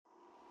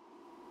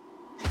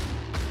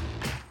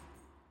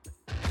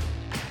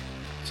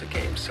It's a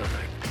game, son.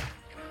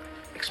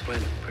 I explain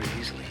it pretty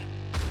easily.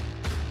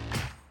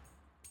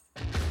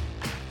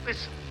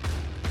 Listen,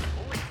 I'm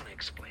only going to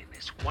explain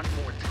this one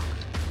more time.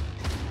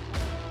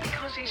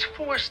 Because he's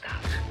forced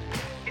out.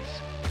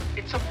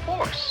 It's a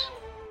force.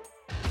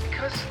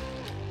 Because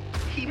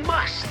he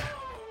must.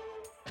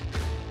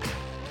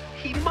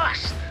 He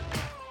must.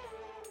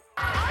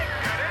 I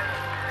get it!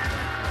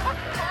 I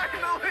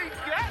finally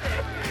get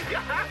it! You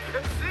have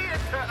to see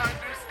it to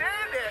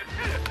understand it!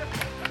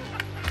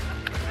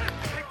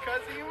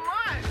 Because he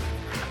must!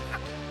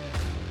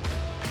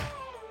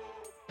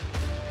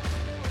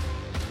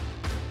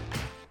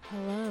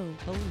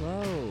 Hello,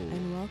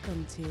 and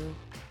welcome to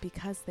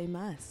Because They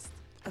Must,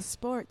 a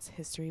sports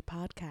history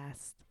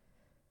podcast.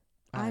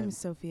 I'm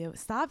Sophia.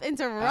 Stop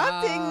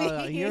interrupting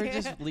me. You were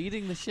just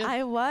leading the ship.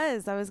 I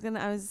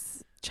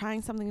was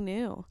trying something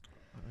new.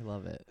 I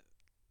love it.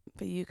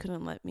 But you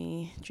couldn't let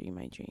me dream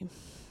my dream.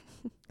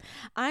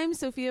 I'm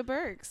Sophia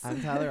Burks.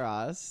 I'm Tyler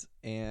Ross,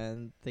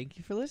 and thank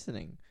you for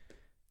listening.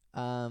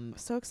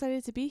 So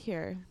excited to be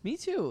here. Me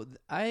too.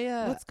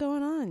 What's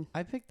going on?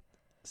 I picked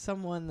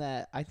someone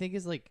that I think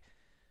is like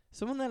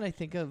someone that I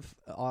think of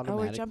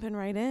we're jumping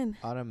right in.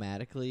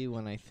 automatically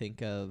when I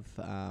think of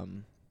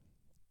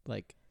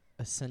like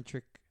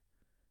eccentric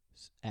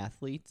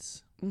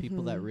athletes,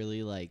 people that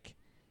really like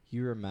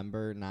you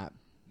remember not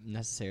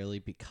necessarily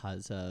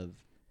because of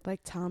like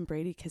Tom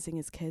Brady kissing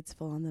his kids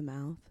full on the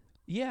mouth.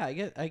 Yeah,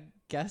 I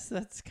guess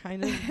that's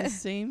kind of the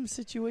same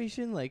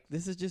situation. Like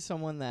this is just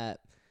someone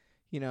that,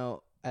 you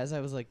know, as I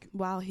was like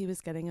while he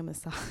was getting a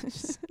massage,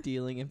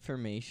 stealing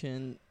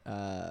information,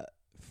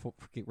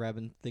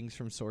 grabbing things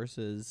from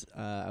sources,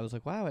 I was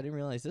like, wow, I didn't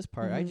realize this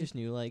part. I just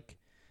knew like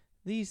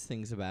these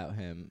things about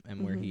him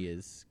and where he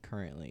is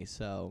currently.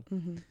 So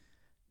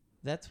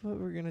that's what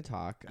we're gonna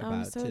talk about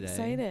I'm so today.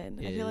 excited.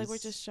 I feel like we're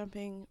just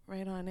jumping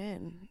right on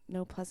in.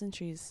 No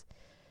pleasantries.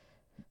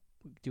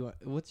 Give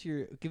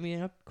me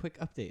a quick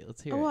update.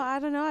 Let's hear it. Well, I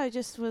don't know. I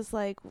just was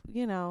like,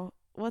 you know,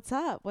 what's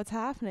up? What's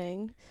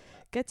happening?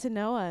 Get to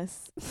know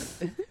us.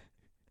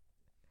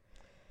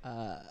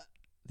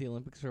 The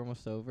Olympics are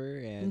almost over,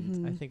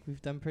 and I think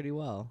we've done pretty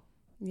well.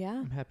 Yeah.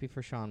 I'm happy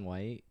for Shaun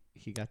White.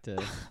 He got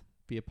to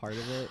be a part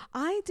of it.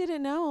 I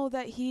didn't know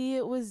that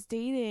he was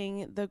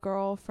dating the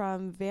girl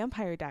from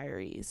Vampire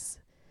Diaries.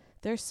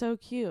 They're so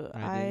cute.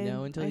 I didn't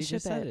know until you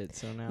just said it.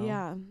 So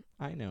now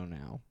I know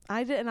now.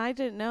 I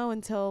didn't know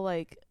until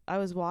like I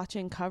was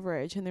watching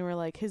coverage and they were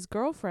like his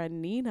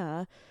girlfriend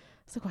Nina.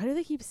 It's like, why do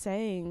they keep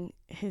saying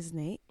his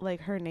name,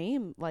 like her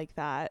name like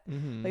that?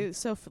 Like it's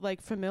so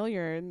like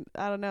familiar, and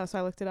I don't know. So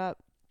I looked it up.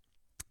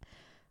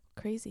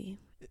 Crazy.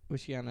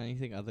 Was she on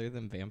anything other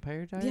than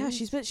Vampire Diaries? Yeah,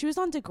 she was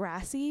on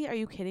Degrassi. Are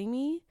you kidding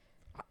me?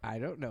 I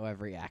don't know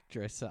every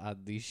actress on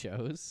these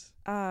shows.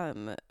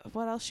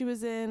 What else she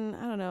was in?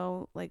 I don't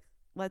know. Like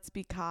Let's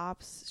Be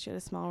Cops. She had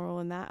a small role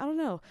in that. I don't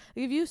know.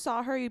 Like, if you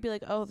saw her, you'd be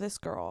like, oh, this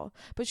girl.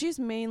 But she's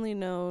mainly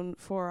known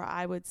for,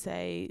 I would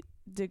say,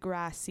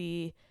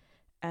 Degrassi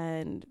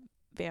and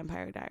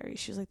Vampire Diaries.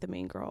 She's like the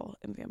main girl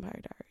in Vampire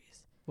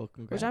Diaries. Well,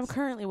 congrats. Which I'm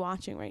currently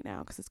watching right now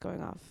because it's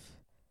going off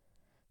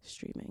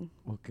streaming.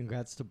 Well,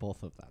 congrats to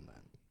both of them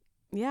then.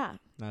 Yeah.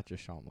 Not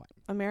just Shaun White.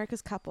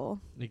 America's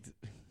couple.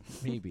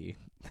 Maybe.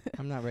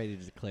 I'm not ready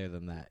to declare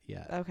them that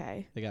yet.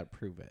 Okay. They got to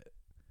prove it.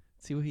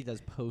 See what he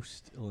does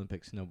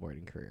post-Olympic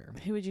snowboarding career.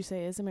 Who would you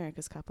say is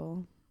America's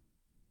couple?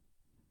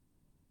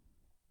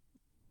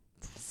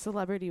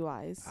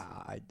 Celebrity-wise.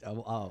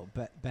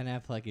 Ben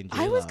Affleck and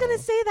J-Lo. I was going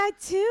to say that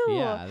too.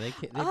 Yeah,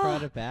 they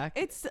brought it back.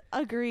 It's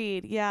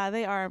agreed. Yeah,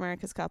 they are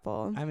America's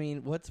couple. I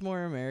mean, what's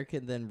more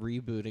American than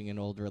rebooting an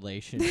old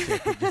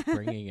relationship and just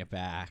bringing it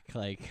back?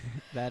 Like,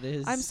 that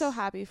is... I'm so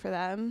happy for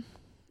them.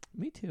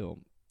 Me too.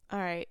 All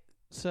right.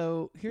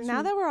 So, here's...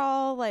 Now that we're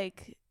all,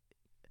 like,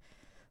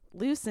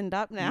 loosened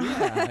up now.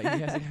 Yeah,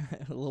 you guys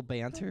got a little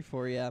banter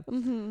for you.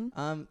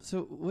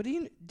 So, what do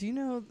you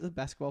know the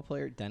basketball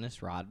player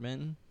Dennis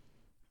Rodman?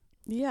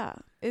 Yeah.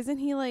 Isn't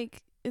he,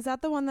 like... Is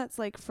that the one that's,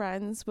 like,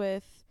 friends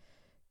with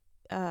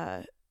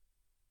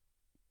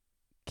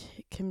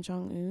Kim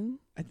Jong-un?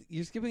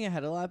 You're skipping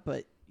ahead a lot,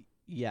 but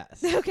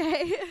yes.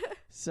 Okay.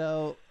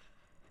 So,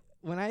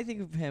 when I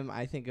think of him,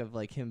 I think of,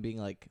 like, him being,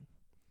 like...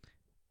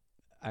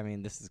 I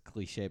mean, this is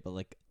cliche, but,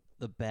 like,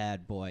 the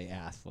bad boy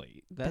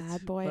athlete. That's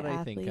bad boy what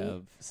athlete. I think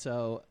of.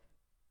 So,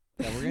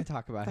 yeah, we're going to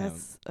talk about him.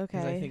 Okay.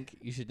 Because I think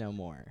you should know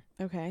more.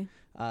 Okay.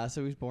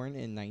 So he was born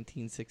in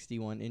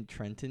 1961 in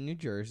Trenton, New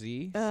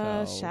Jersey.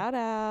 Shout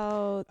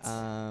out.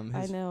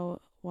 I know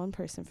one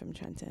person from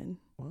Trenton.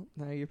 Well,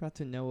 now you're about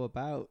to know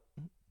about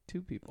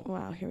two people.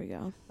 Wow, here we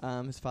go.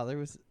 His father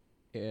was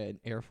an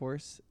Air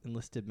Force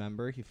enlisted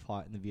member. He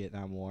fought in the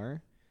Vietnam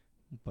War.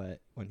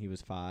 But when he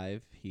was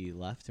 5, he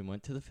left and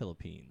went to the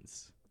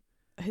Philippines.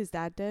 His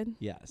dad did?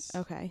 Yes.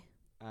 Okay.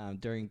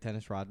 During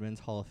Dennis Rodman's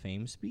Hall of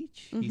Fame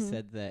speech, he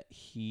said that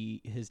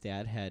his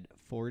dad had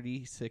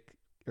 46,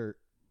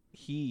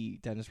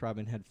 Dennis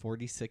Rodman had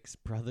 46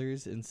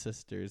 brothers and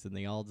sisters, and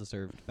they all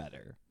deserved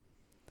better.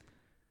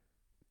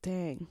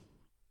 Dang.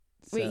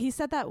 So, wait, he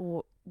said that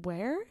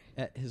Where?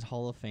 At his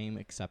Hall of Fame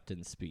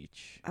acceptance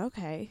speech.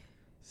 Okay.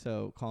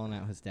 So calling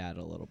out his dad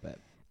a little bit.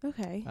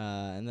 Okay.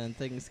 And then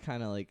things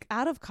kind of like...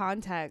 Out of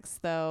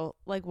context, though,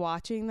 like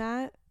watching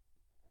that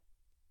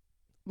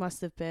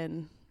must have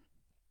been...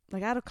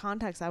 Like, out of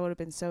context, I would have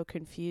been so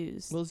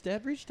confused. Well, his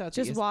dad reached out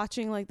just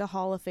watching, like, the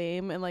Hall of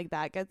Fame and, like,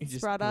 that gets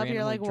brought up.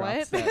 You're like,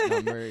 what? That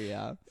number,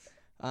 yeah.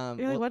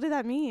 You're like, what did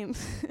that mean?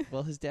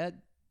 Well, his dad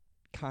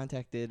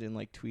contacted and,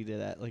 like,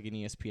 tweeted at, like, an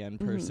ESPN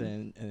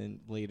person and then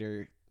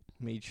later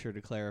made sure to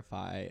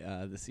clarify.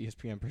 This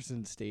ESPN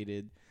person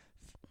stated,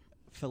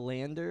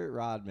 Philander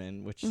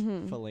Rodman, which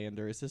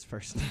Philander is his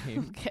first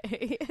name.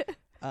 Okay.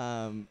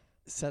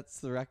 Sets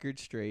the record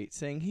straight,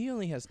 saying he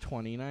only has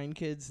 29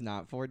 kids,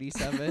 not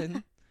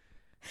 47.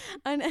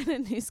 And a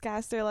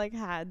newscaster like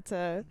had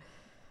to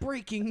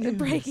breaking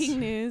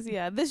news.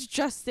 Yeah, this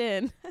just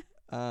in.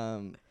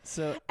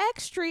 So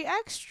extra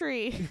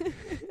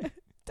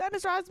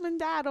Dennis Rodman's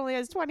dad only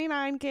has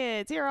 29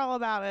 kids. Hear all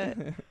about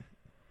it.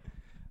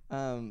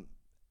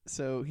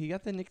 So he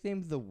got the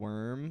nickname the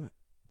Worm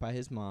by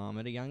his mom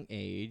at a young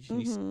age.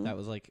 That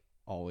was like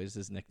always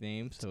his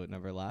nickname, so it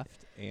never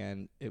left,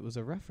 and it was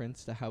a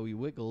reference to how he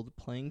wiggled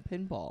playing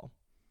pinball.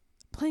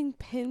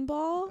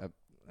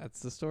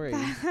 That's the story.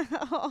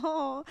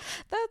 Oh,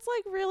 that's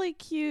like really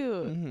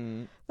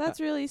cute.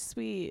 That's really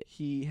sweet.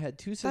 He had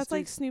two sisters. That's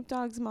like Snoop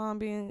Dogg's mom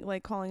being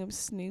like calling him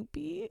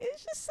Snoopy.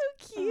 It's just so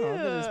cute. Oh,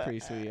 that is pretty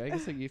sweet. I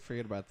guess like you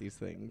forget about these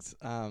things.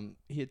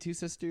 He had two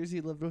sisters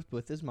he lived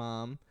with his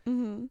mom.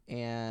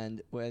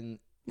 And when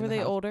were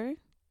they older?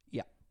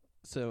 Yeah.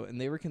 So and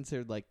they were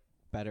considered like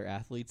better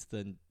athletes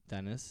than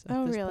Dennis.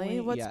 Oh,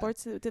 really? What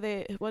sports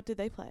what did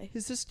they play?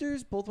 His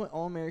sisters both went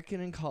All-American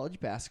in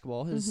college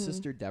basketball. His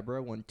sister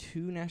Deborah won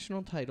 2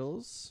 national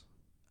titles.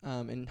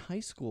 In high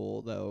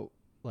school, though,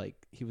 like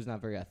he was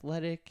not very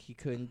athletic. He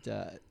couldn't.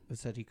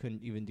 Said he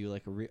couldn't even do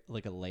like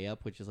a layup,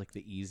 which is like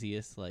the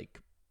easiest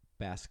like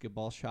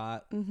basketball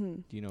shot.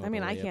 Do you know?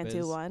 What I can't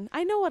do one.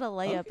 I know what a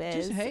layup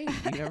is. Just, hey,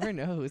 you never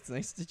know. It's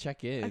nice to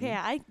check in. Okay,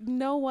 I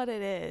know what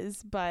it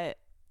is, but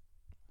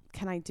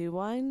can I do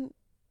one?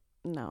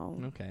 No.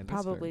 Okay,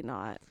 probably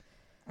not.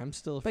 I'm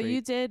still afraid. But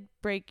you did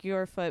break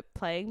your foot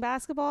playing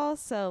basketball,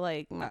 so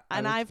like,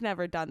 I've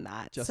never done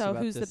that. So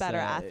who's the better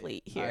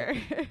athlete here?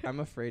 I'm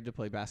afraid to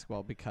play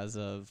basketball because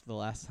of the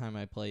last time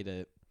I played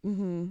it.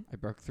 I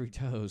broke 3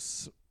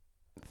 toes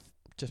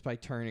just by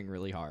turning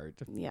really hard.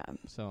 Yeah.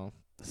 So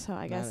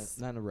I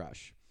guess not in a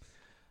rush.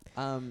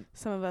 Some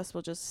of us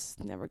will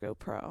just never go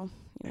pro.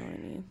 You know what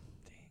I mean?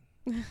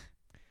 Dang.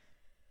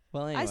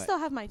 Well, anyway. I still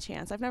have my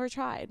chance. I've never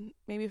tried.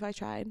 Maybe if I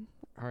tried.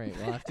 All right.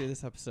 Well, after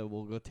this episode,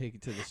 we'll go take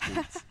it to the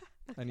streets.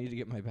 I need to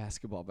get my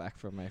basketball back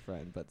from my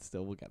friend, but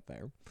still we'll get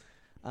there.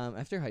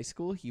 After high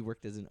school, he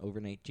worked as an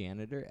overnight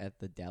janitor at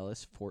the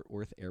Dallas-Fort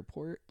Worth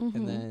airport,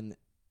 and then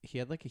he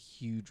had like a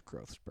huge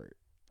growth spurt.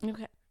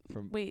 Okay.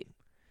 Wait.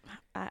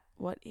 At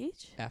what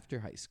age? After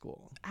high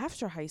school.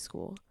 After high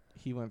school.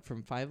 He went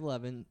from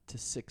 5'11" to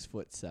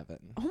 6'7".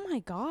 Oh my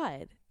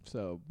God.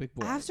 So big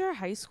boy. After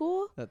high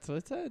school? That's what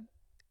it said.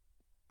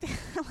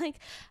 Like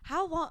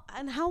how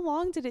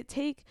long did it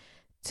take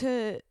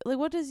to like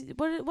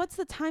what's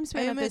the time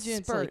span of this spurt?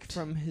 It's like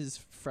from his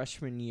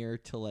freshman year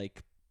to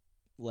like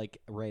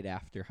right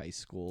after high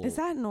school. Is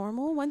that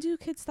normal? When do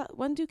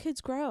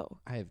kids grow?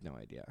 I have no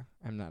idea.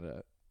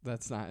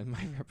 That's not in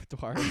my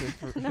repertoire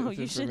of no,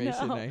 you should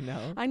know. I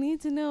know. I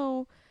need to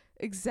know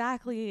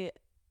exactly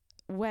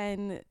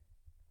when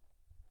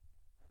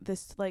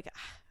this like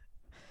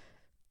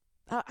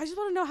I just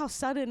want to know how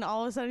sudden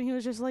all of a sudden he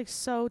was just like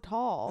so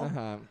tall.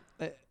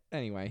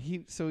 Anyway, he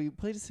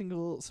played a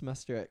single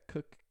semester at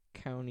Cook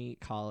County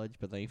College,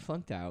 but then he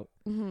flunked out.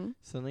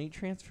 So then he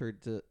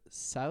transferred to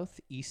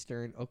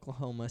Southeastern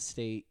Oklahoma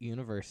State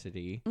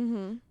University,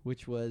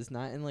 which was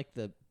not in like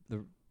the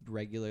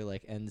regular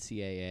like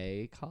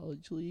NCAA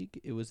college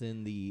league. It was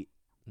in the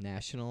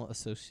National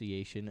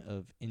Association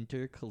of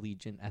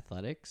Intercollegiate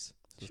Athletics.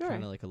 So it's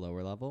kind of like a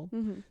lower level.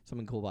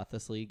 Something cool about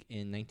this league,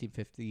 in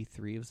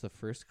 1953, it was the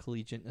first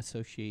collegiate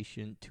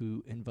association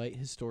to invite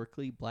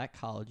historically black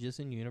colleges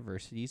and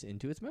universities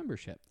into its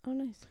membership. Oh,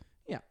 nice.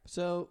 Yeah.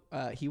 So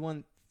he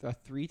won a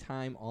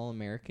 3-time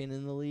All-American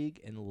in the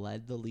league and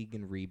led the league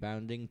in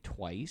rebounding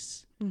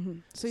twice.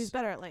 So he's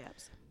better at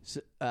layups.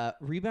 So,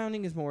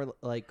 rebounding is more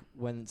like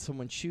when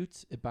someone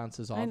shoots, it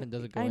bounces off and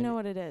doesn't go in. I know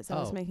what it is. I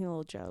was making a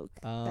little joke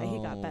that he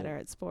got better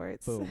at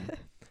sports.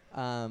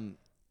 Boom.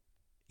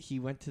 He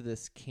went to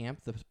this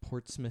camp, the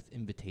Portsmouth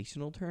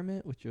Invitational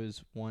Tournament, which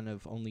was one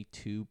of only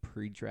 2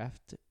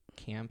 pre-draft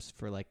camps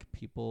for like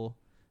people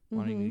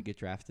wanting to get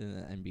drafted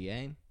in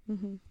the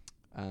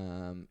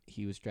NBA.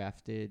 He was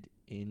drafted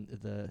in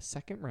the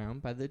 2nd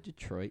round by the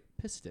Detroit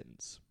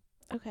Pistons.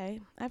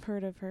 Okay, I've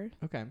heard of her.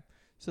 Okay,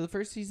 so the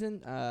first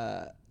season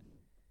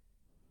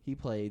he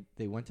played,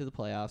 they went to the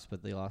playoffs,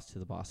 but they lost to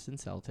the Boston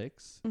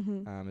Celtics.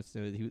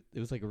 It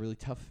was like a really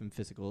tough and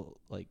physical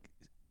like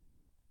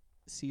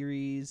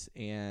series,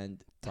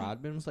 and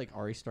Rodman was like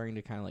already starting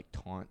to kind of like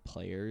taunt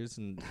players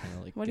and kind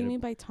of like what do you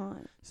mean by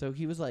taunt? So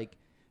he was like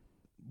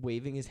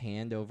waving his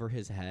hand over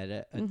his head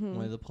at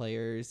one of the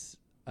players.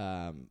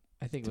 I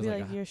think it To was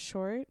be like, you're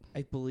short.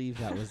 I believe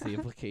that was the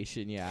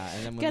implication. Yeah.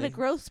 And then when Get a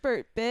growth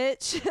spurt,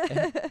 bitch.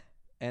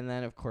 and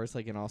then of course,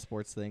 like in all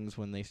sports things,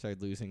 when they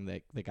started losing,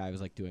 the guy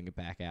was like doing it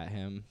back at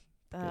him.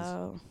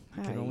 Oh,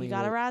 you you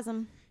gotta razz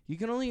him. You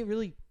can only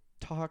really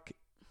talk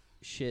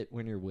shit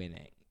when you're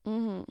winning,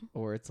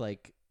 or it's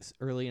like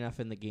early enough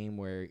in the game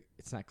where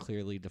it's not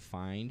clearly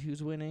defined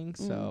who's winning.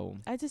 So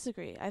I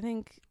disagree. I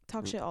think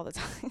talk shit all the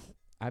time.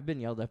 I've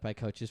been yelled at by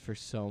coaches for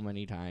so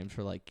many times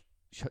for like,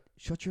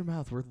 shut your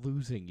mouth, we're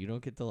losing, you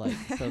don't get to like.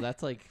 So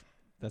that's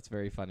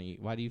very funny.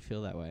 Why do you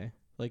feel that way?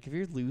 Like if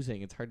you're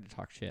losing, it's hard to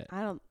talk shit.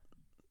 I don't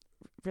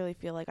really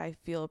feel like I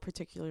feel a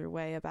particular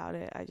way about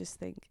it. I just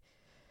think,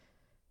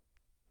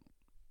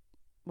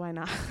 why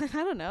not? I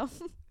don't know.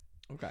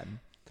 Okay.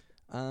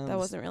 That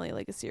wasn't really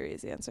like a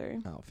serious answer.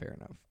 Oh, fair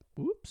enough.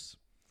 Whoops.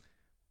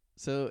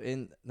 So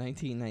in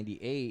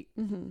 1998,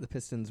 the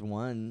Pistons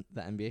won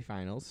the NBA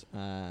Finals.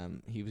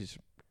 He was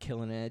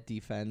killing it,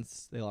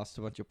 defense. They lost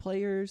a bunch of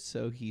players,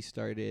 so he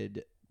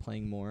started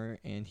playing more,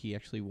 and he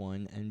actually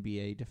won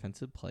NBA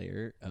Defensive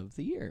Player of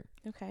the Year.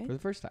 Okay. For the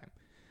first time.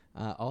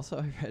 Also,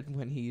 I read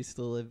when he used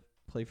to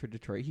play for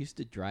Detroit, he used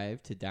to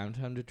drive to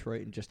downtown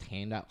Detroit and just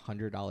hand out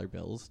 $100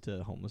 bills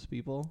to homeless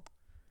people.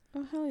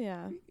 Oh, hell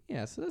yeah.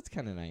 Yeah, so that's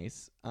kind of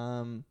nice.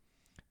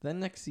 Then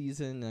next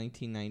season,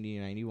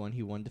 1990-91,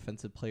 he won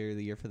Defensive Player of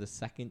the Year for the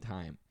second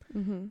time.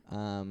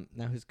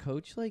 Now his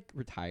coach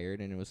retired,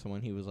 and it was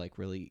someone he was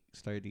really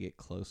started to get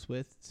close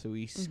with. So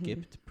he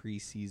skipped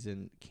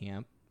preseason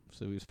camp.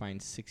 So he was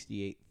fined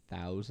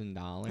 $68,000.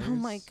 Oh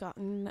my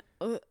god,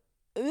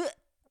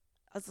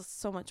 that's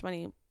so much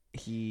money.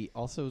 He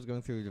also was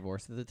going through a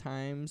divorce at the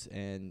times,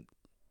 and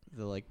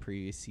the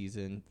previous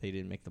season they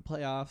didn't make the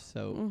playoffs.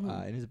 So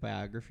in his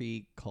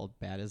biography called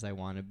 "Bad as I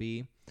Want to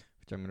Be,"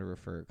 which I'm going to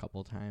refer a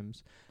couple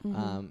times,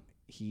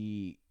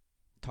 he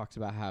talks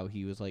about how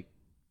he was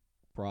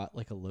brought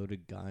a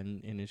loaded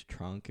gun in his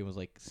trunk and was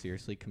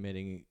seriously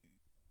thinking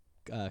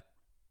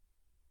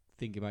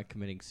about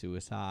committing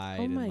suicide.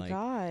 Oh and my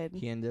god.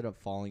 He ended up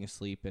falling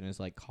asleep in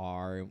his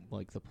car, and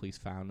the police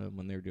found him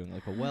when they were doing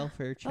a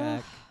welfare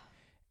check.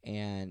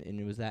 And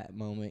it was that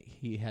moment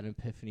he had an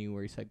epiphany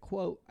where he said,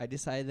 quote, "I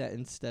decided that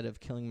instead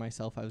of killing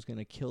myself, I was going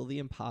to kill the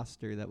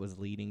imposter that was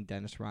leading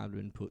Dennis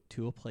Rodman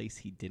to a place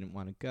he didn't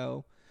want to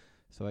go.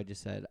 So I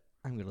just said,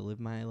 I'm going to live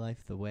my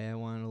life the way I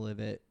want to live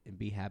it and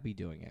be happy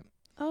doing it."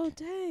 Oh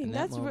dang,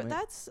 that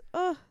that's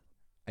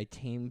I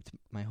tamed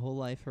my whole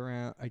life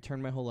around. I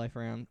turned my whole life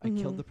around. I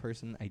killed the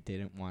person I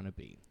didn't want to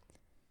be.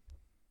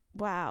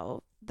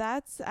 Wow,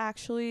 that's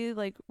actually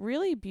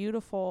really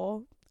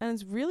beautiful, and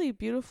it's really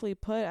beautifully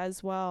put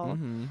as well.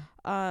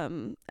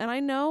 And I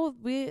know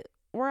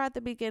we're at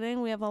the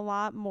beginning. We have a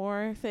lot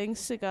more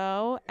things to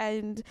go,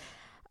 and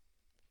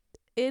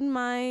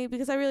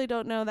because I really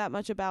don't know that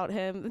much about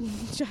him,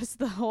 just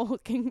the whole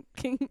Kim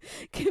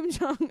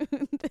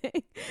Jong-un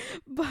thing.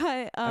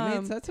 But I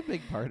mean, that's a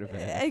big part of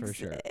it for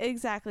sure.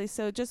 Exactly.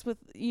 So just with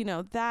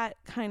that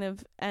kind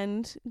of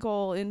end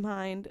goal in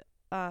mind,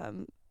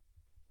 that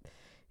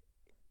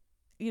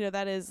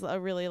is a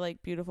really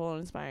beautiful and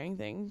inspiring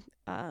thing.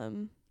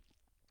 And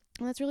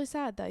that's really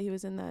sad that he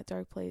was in that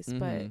dark place,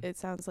 but it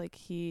sounds like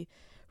he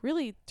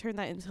really turned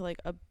that into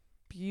a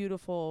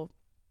beautiful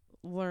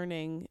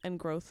learning and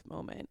growth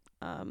moment.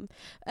 And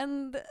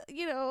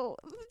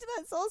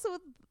that's also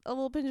with a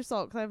little pinch of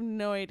salt because I have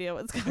no idea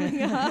what's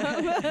coming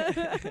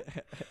up.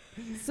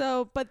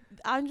 So, but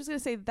I'm just gonna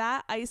say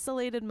that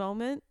isolated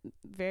moment,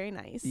 very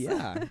nice.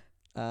 Yeah.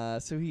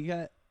 So he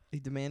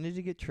demanded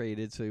to get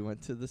traded, so he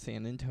went to the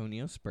San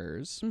Antonio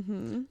Spurs.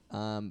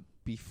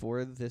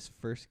 Before this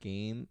first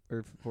game,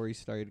 or before he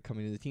started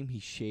coming to the team, he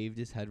shaved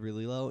his head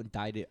really low and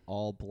dyed it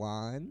all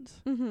blonde.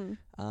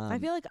 I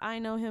feel like I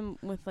know him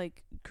with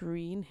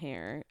green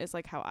hair is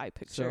how I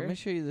picture. So I'm gonna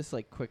show you this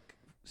quick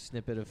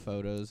snippet of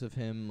photos of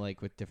him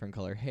with different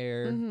color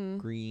hair,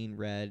 green,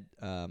 red.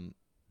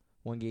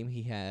 One game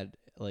he had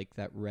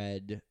that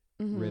red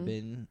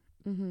ribbon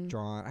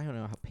drawn. I don't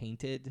know how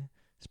painted.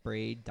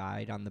 Sprayed,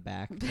 dyed on the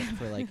back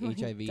for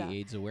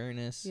HIV/AIDS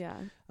awareness. Yeah.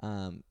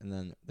 And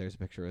then there's a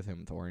picture with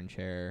him with orange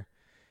hair.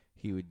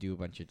 He would do a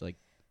bunch of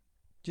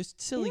just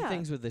silly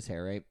things with his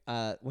hair, right?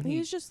 When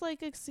he's just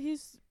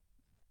he's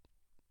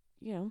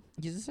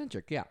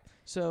eccentric, yeah.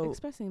 So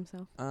expressing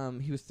himself.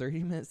 He was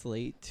 30 minutes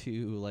late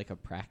to a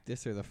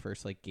practice or the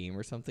first game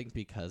or something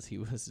because he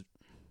was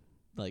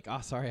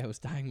oh, sorry, I was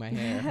dyeing my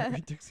hair.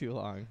 It took too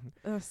long.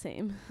 Oh,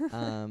 same.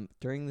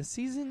 During the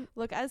season.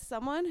 Look, as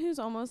someone who's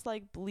almost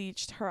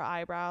bleached her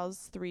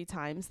eyebrows 3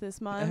 times this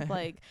month,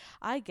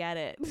 I get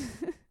it.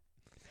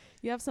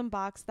 You have some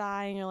box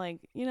dye and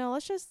you're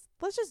let's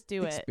just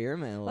do it.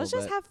 Experiment a little Let's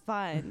just have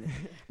fun.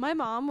 My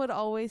mom would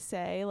always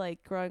say,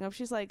 growing up,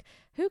 she's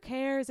who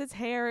cares? It's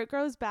hair. It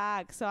grows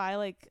back. So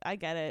I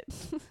get it.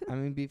 I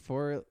mean,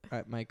 before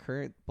my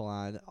current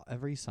blonde,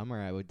 every summer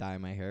I would dye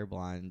my hair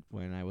blonde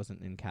when I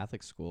wasn't in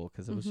Catholic school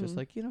because it was just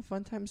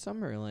fun time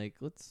summer.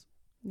 Let's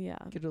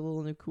get a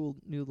little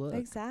new look.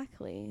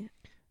 Exactly.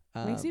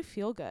 Makes you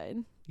feel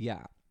good.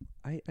 Yeah,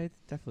 I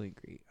definitely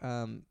agree.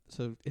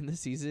 So in the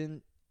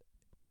season,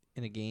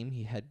 in a game,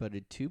 he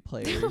headbutted 2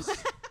 players.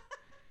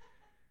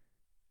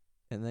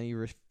 And then he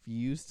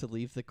refused to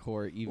leave the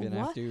court even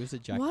after he was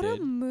ejected. What a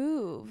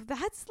move.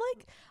 That's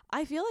like,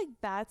 I feel like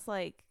that's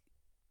like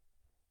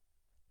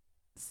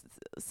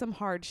some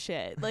hard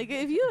shit. Like,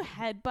 if you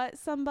headbutt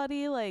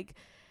somebody, like,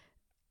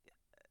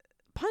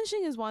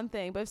 punching is one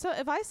thing. But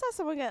if I saw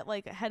someone get,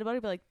 like, a headbutt,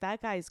 I'd be like,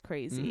 that guy's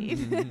crazy.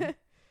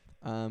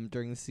 Mm-hmm.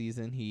 During the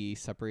season, he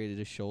separated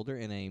his shoulder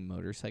in a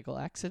motorcycle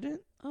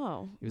accident.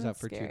 Oh, he was out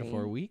for scary. 2 to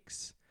 4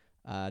 weeks.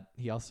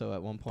 He also,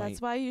 at one point...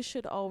 That's why you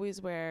should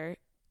always wear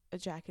a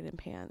jacket and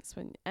pants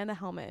and a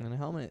helmet. And a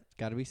helmet.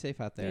 Got to be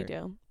safe out there. You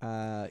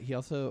do. He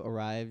also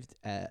arrived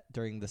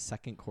during the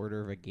second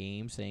quarter of a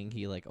game saying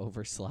he like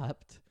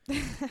overslept.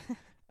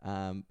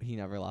 He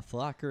never left the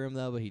locker room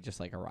though, but he just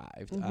like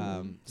arrived.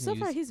 So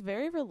far, he's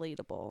very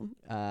relatable.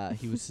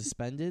 He was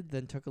suspended,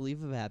 then took a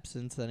leave of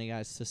absence. Then he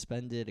got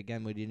suspended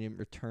again when he didn't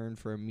return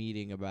for a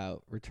meeting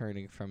about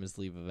returning from his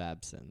leave of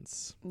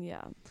absence.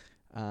 Yeah.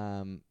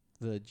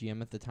 The GM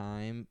at the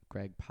time,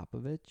 Greg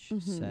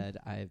Popovich, said,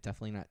 "I have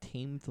definitely not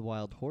tamed the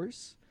wild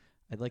horse.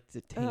 I'd like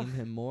to tame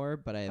him more,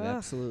 but I have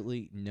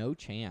absolutely no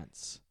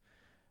chance."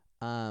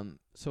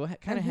 So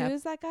it kind of who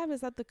is that guy?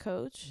 Was that the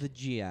coach? The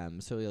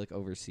GM. So he like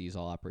oversees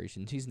all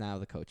operations. He's now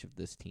the coach of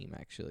this team,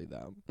 actually,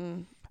 though.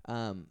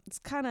 It's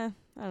kind of,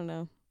 I don't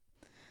know,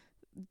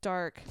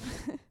 dark.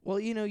 Well,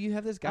 you know, you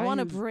have this guy. I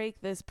want to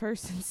break this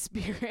person's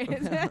spirit.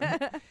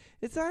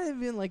 It's not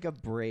even like a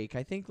break.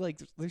 I think like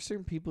there's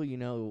certain people, you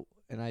know,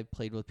 and I've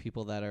played with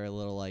people that are a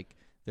little like,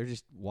 they're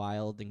just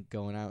wild and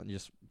going out and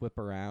just whip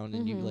around,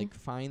 and you like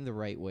find the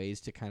right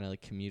ways to kind of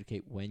like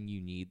communicate when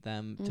you need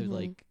them to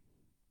like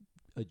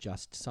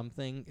adjust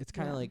something. It's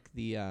kind of like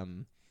the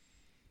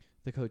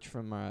coach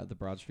from the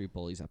Broad Street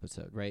Bullies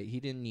episode, right?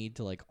 He didn't need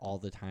to like all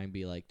the time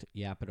be like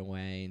yapping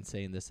away and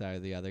saying this, that, or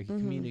the other. He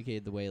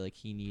communicated the way like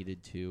he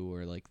needed to,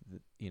 or like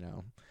you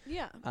know,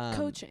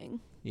 coaching.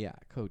 Yeah,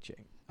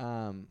 coaching.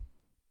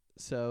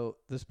 So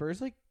the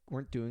Spurs like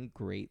weren't doing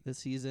great this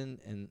season,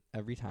 and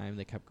every time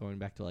they kept going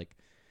back to like,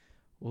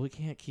 well, we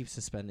can't keep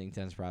suspending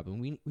Dennis Rodman.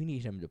 We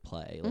need him to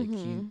play. Like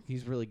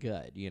he's really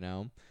good, you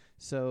know.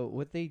 So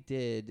what they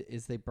did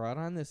is they brought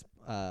on this.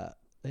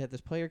 They had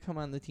this player come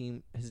on the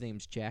team. His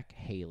name's Jack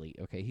Haley.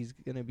 Okay, he's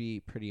gonna be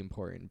pretty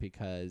important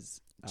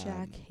because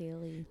Jack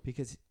Haley.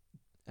 Because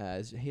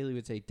as Haley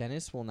would say,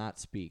 Dennis will not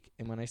speak.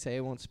 And when I say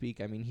I won't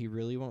speak, I mean he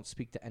really won't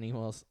speak to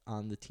anyone else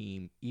on the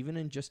team, even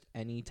in just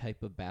any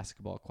type of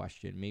basketball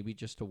question. Maybe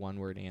just a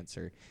one-word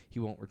answer. He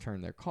won't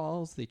return their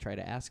calls. They try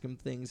to ask him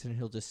things, and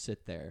he'll just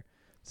sit there.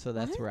 So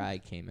that's where I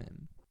came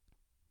in.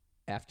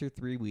 After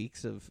 3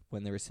 weeks of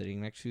when they were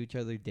sitting next to each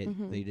other,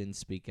 they didn't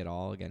speak at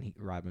all. Again,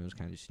 Rodman was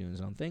kind of just doing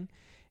his own thing.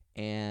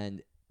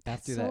 And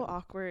after that, so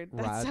awkward.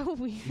 That's so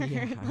weird.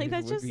 Yeah, like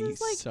that just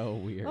is like so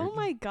weird. Oh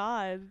my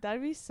god,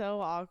 that'd be so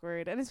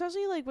awkward. And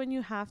especially like when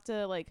you have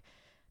to like,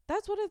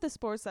 that's one of the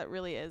sports that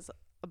really is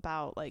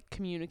about like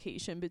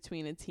communication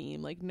between a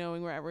team, like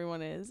knowing where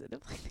everyone is. And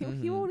if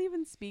like he won't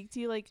even speak to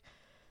you, like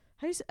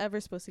how are you ever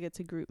supposed to get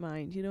to group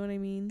mind? You know what I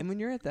mean? And when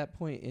you're at that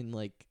point in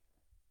like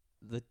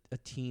a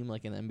team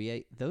like in the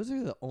NBA, those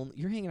are the only,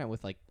 you're hanging out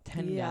with like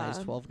 10 guys,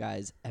 12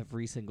 guys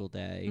every single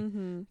day.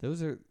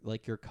 Those are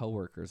like your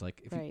coworkers.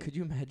 Like if could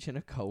you imagine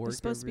a coworker? They're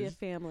supposed to be a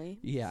family.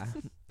 Yeah.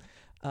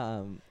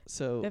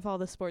 So if all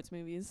the sports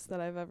movies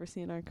that I've ever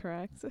seen are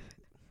correct.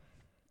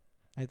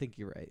 I think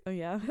you're right. Oh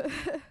yeah.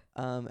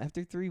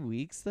 After 3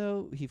 weeks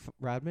though,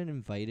 Rodman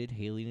invited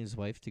Haley and his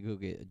wife to go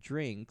get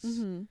drinks.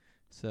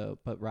 So,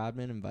 but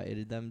Rodman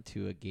invited them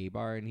to a gay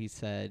bar, and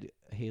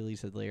Haley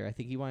said later, I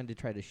think he wanted to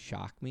try to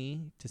shock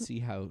me to see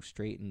how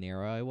straight and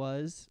narrow I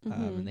was.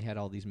 And they had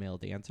all these male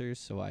dancers,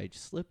 so I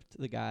slipped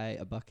the guy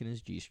a buck in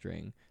his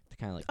G-string to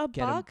kind of like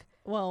get buck? him.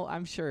 Well,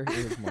 I'm sure it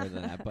was more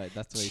than that, but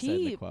that's what he said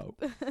in the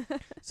quote.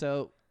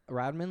 So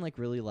Rodman like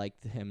really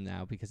liked him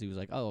now because he was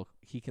like, oh,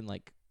 he can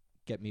like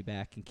get me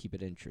back and keep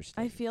it interesting.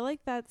 I feel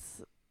like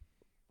that's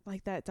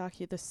like that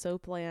the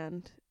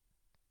Soapland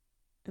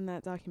in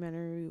that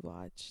documentary we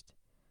watched.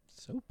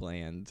 So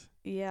bland.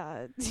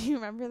 Yeah. Do you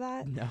remember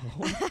that? No.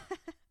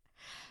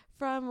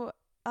 From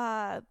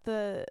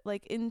the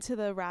like Into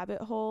the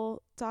Rabbit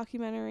Hole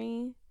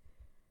documentary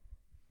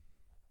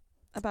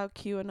about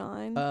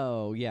QAnon.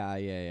 Oh, yeah.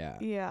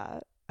 Yeah.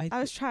 I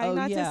was trying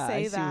not to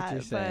say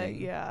that, but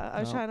yeah,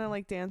 I was trying to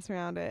like dance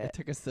around it. It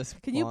took us this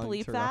Can you long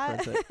bleep to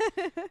that?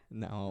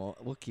 No,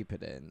 we'll keep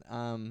it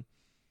in.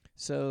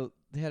 So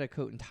they had a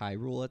coat and tie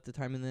rule at the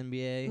time in the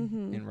NBA,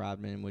 and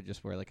Rodman would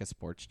just wear like a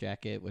sports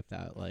jacket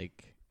without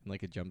like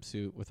a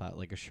jumpsuit without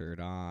like a shirt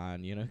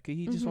on, you know,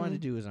 he just wanted to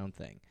do his own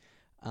thing.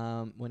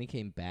 When he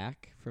came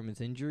back from his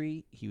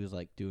injury, he was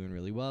like doing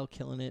really well,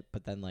 killing it,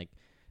 but then like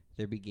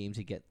there'd be games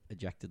he'd get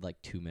ejected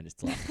like 2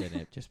 minutes left in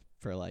it just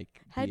for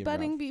like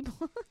headbutting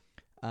people.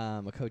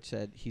 A coach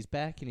said he's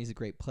back and he's a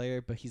great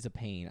player, but he's a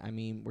pain. I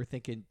mean, we're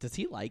thinking, does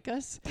he like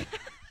us?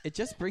 It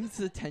just brings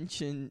the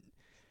tension,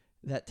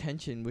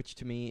 which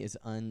to me is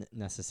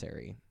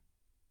unnecessary.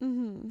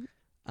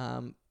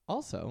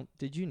 Also,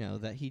 did you know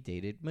that he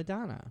dated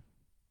Madonna?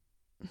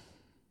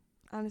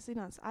 Honestly,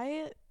 not.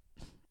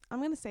 I'm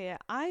going to say it.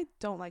 I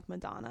don't like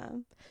Madonna.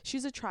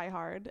 She's a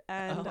tryhard,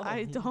 and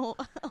I don't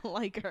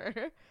like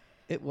her.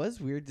 It was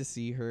weird to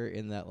see her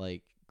in that,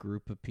 like,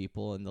 group of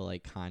people in the,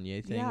 like,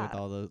 Kanye thing with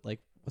all those, like,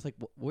 I was like,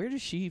 where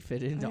does she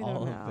fit into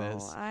all of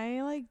this?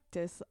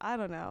 I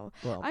don't know.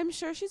 Well, I'm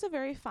sure she's a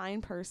very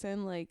fine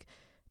person, like,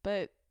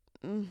 but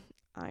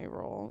eye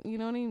roll. You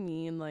know what I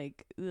mean?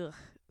 Like, ugh.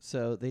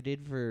 So they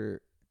dated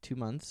for 2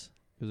 months.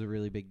 It was a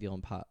really big deal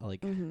in pop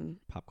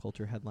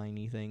culture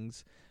headline-y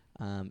things.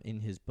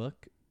 In his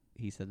book,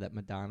 he said that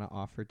Madonna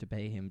offered to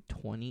pay him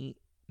 $20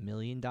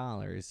 million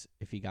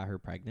if he got her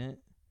pregnant.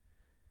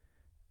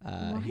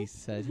 He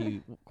said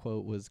he,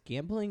 quote, was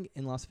gambling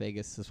in Las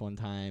Vegas this one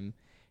time,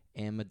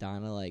 and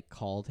Madonna, like,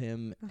 called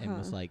him and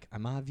was like,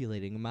 I'm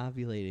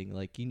ovulating.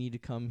 Like, you need to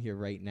come here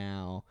right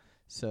now.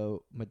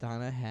 So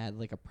Madonna had,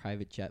 like, a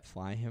private jet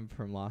fly him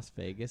from Las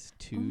Vegas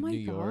to New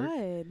York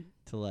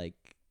to,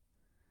 like,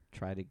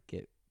 try to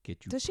get you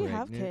Does pregnant. she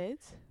have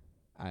kids?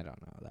 I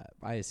don't know that.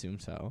 I assume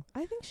so.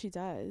 I think she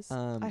does.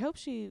 I hope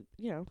she,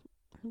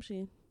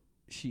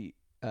 She,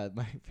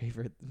 my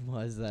favorite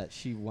was that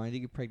she wanted to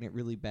get pregnant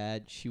really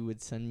bad. She would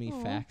send me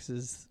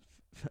faxes,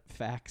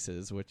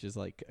 which is,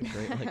 like, a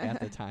great, like, at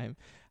the time.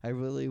 I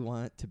really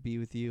want to be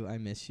with you. I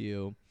miss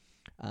you.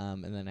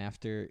 And then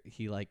after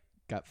he, like,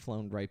 got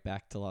flown right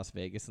back to Las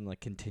Vegas and, like,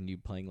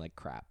 continued playing, like,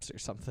 craps or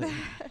something.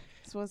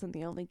 This wasn't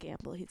the only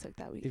gamble he took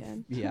that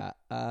weekend.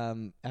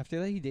 After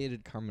that, he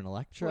dated Carmen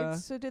Electra. Wait,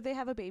 so did they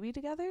have a baby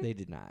together? They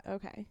did not.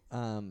 Okay.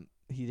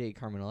 He dated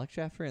Carmen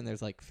Electra after, and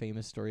there's, like,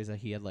 famous stories that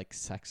he had, like,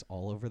 sex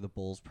all over the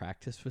Bulls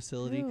practice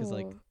facility because,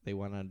 like, they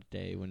went on a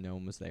day when no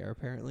one was there,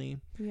 apparently.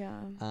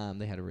 Yeah.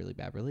 They had a really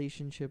bad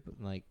relationship,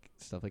 like,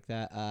 stuff like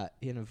that.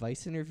 In a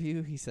Vice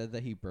interview, he said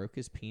that he broke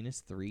his penis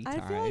 3 times.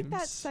 I feel like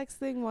that sex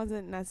thing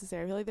wasn't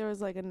necessary. I feel like there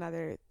was, like,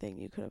 another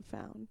thing you could have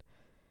found.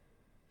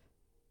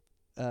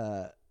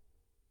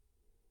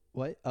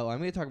 What? Oh, I'm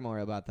going to talk more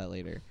about that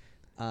later.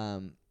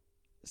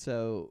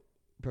 So,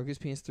 broke his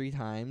penis 3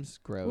 times.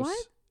 Gross.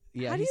 What?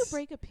 Yeah. How do you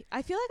break a penis?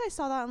 I feel like I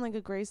saw that on, like,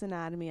 a Grey's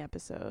Anatomy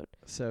episode.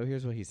 So,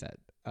 here's what he said.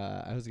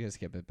 I was going to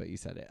skip it, but you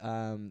said it.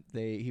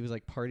 He was,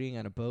 like, partying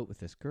on a boat with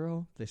this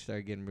girl. They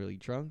started getting really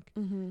drunk.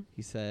 Mm-hmm.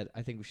 He said,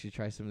 I think we should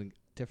try something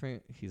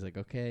different. He's like,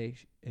 okay.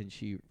 And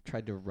she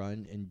tried to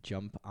run and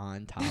jump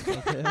on top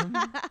of him.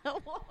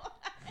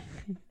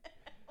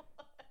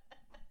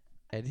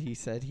 And he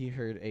said he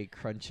heard a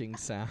crunching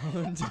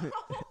sound. Oh my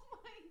God.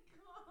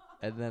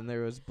 And then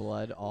there was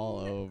blood all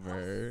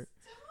over.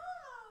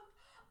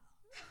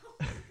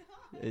 Oh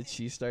and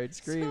she started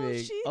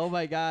screaming, oh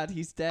my God,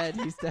 he's dead.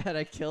 He's dead.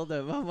 I killed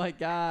him. Oh my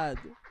God.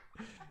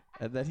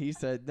 And then he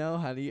said, no,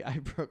 honey, I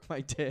broke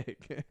my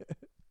dick.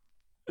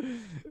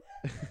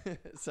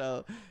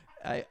 So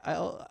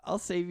I'll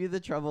save you the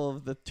trouble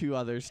of the 2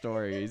 other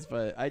stories,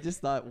 but I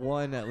just thought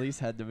one at least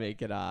had to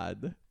make it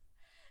odd.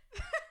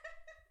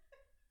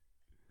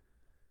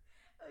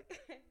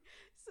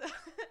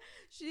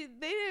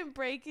 They didn't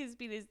break his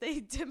penis, they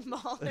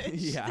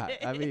demolished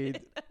it. I mean,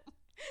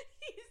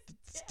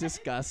 it's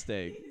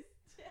disgusting.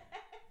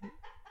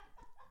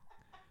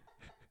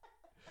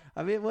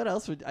 I mean, what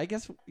else would... I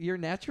guess your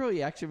natural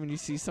reaction when you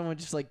see someone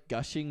just, like,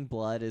 gushing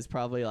blood is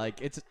probably, like,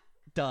 it's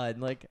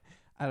done. Like,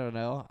 I don't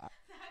know.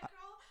 That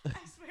girl,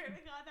 I swear to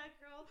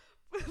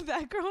God,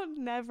 that girl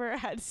never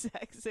had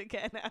sex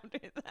again after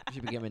that.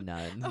 She became a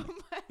nun. Oh,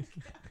 my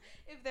God.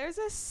 If there's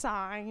a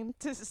sign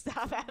to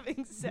stop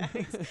having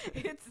sex,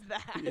 it's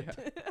that. Yeah.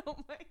 Oh,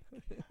 my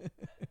God.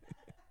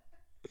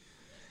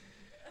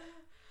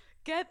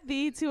 Get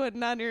thee to a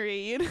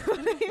nunnery. You know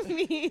what I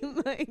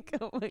mean? Like,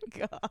 oh, my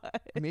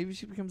God. Maybe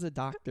she becomes a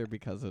doctor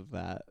because of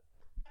that.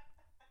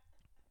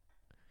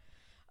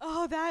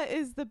 Oh, that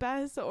is the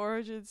best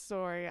origin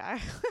story.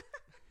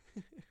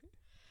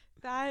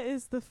 That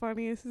is the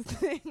funniest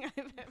thing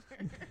I've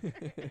ever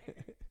heard.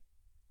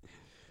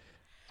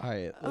 All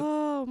right.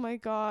 Oh my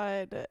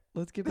God.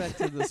 Let's get back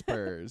to the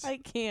Spurs. I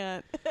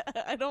can't.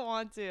 I don't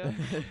want to.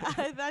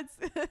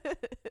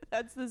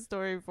 That's the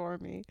story for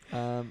me.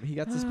 He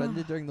got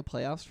suspended during the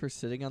playoffs for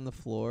sitting on the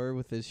floor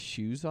with his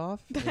shoes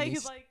off.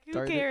 He's like,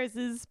 who cares?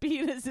 His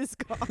penis is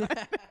gone.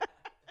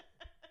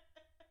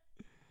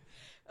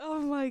 Oh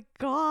my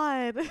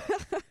God.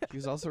 He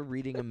was also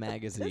reading a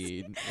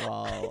magazine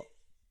while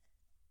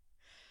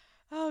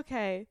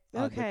Okay.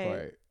 on the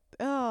court.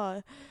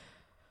 Oh.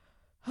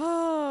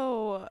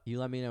 You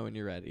let me know when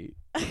you're ready.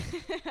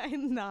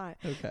 I'm not.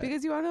 Okay.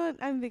 Because you want to know what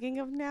I'm thinking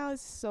of now?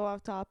 Is so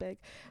off topic.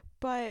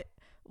 But,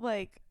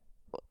 like,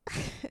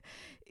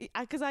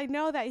 because I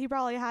know that he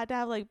probably had to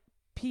have, like,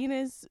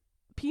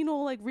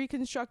 penal, like,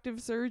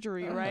 reconstructive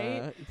surgery,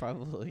 right?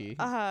 Probably.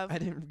 I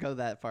didn't go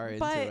that far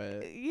into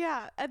it.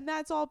 Yeah, and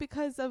that's all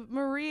because of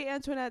Marie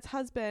Antoinette's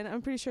husband.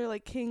 I'm pretty sure,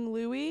 like, King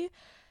Louis.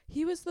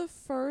 He was the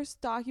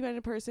first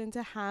documented person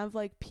to have,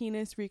 like,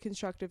 penis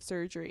reconstructive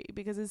surgery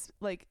because his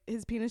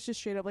penis just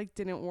straight up, like,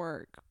 didn't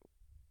work.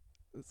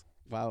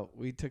 Wow,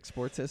 we took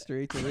sports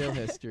history to real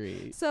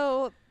history.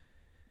 So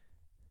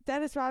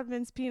Dennis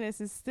Rodman's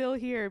penis is still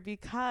here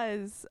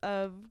because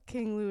of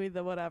King Louis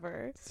the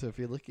whatever. So if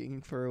you're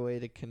looking for a way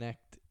to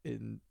connect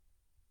in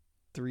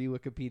 3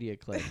 Wikipedia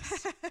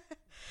clicks,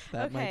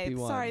 that might be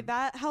one. Sorry,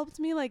 that helped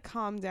me like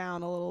calm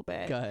down a little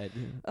bit. Good.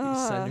 You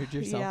centered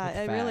yourself Yeah, with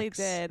it facts. really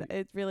did.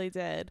 It really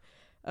did.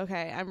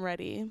 Okay, I'm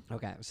ready.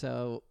 Okay,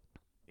 so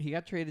he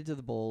got traded to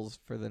the Bulls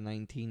for the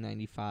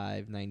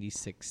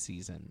 1995-96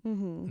 season.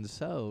 Mm-hmm. And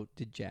so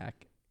did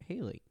Jack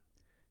Haley.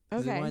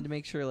 Because they wanted to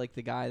make sure like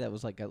the guy that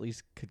was like at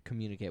least could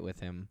communicate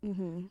with him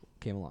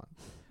came along.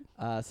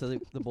 So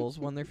the Bulls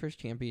won their first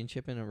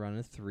championship in a run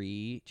of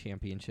 3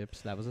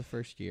 championships. That was the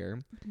first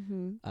year.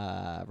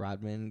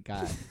 Rodman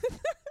got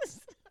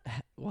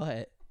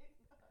what?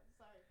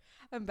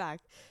 I'm back.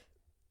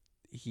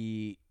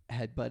 He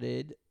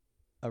headbutted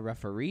a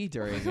referee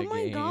during a game. Oh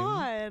my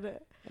god!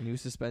 And he was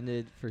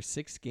suspended for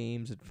 6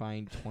 games and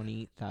fined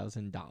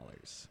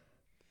 $20,000.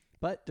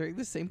 But during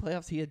the same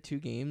playoffs, he had 2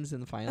 games in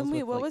the finals. And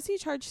wait, what was he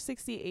charged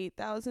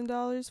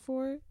 $68,000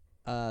 for?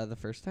 The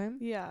first time?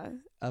 Yeah.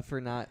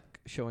 For not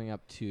showing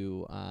up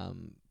to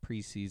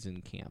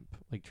preseason camp,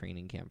 like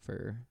training camp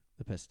for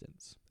the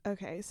Pistons.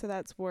 Okay, so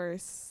that's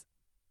worse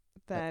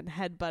than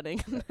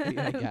headbutting.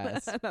 I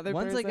guess. Another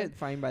one's person. like a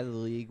fine by the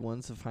league,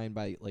 one's a fine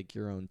by like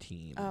your own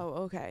team.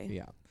 Oh, okay.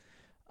 Yeah.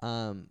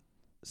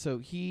 So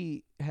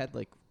he had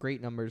like great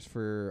numbers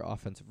for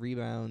offensive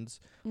rebounds.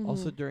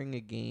 Also during a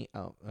game,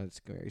 that's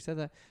good. He said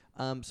that.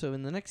 So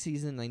in the next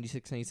season,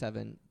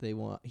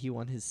 96-97, he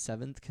won his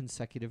 7th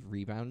consecutive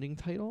rebounding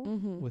title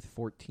with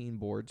 14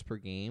 boards per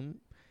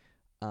game.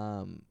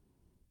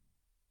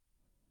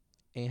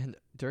 And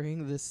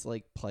during this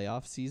like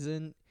playoff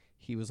season,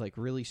 he was like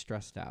really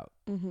stressed out.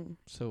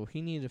 So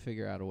he needed to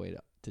figure out a way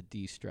to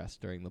de-stress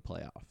during the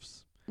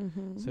playoffs.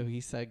 So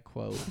he said,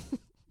 quote,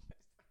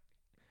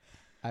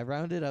 I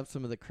rounded up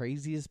some of the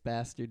craziest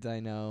bastards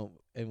I know,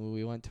 and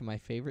we went to my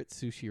favorite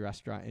sushi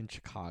restaurant in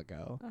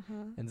Chicago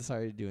and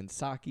started doing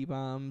sake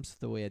bombs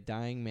the way a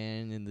dying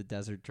man in the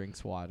desert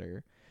drinks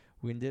water.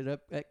 We ended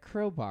up at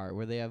Crowbar,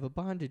 where they have a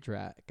bondage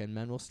rack, and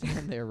men will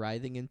stand there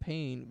writhing in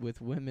pain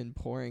with women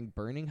pouring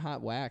burning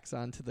hot wax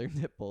onto their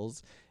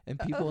nipples, and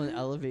people in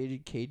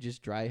elevated cages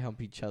dry hump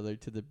each other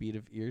to the beat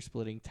of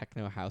ear-splitting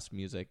techno house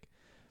music,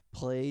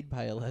 played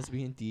by a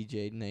lesbian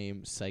DJ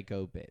named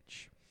Psycho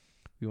Bitch.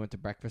 We went to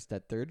breakfast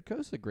at Third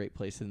Coast, a great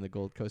place in the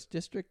Gold Coast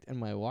district, and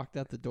when I walked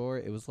out the door,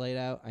 it was light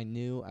out. I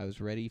knew I was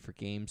ready for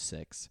Game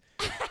 6.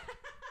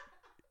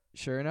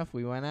 Sure enough,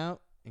 we went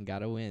out and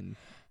got a win.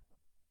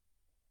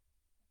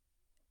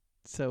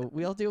 So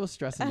we all deal with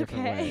stress in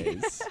different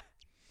ways.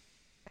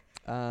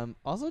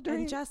 Also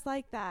during... And just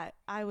like that,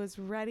 I was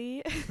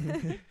ready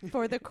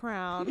for the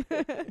crown.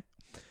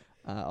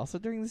 Also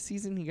during the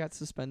season, he got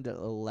suspended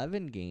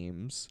 11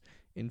 games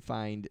and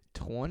fined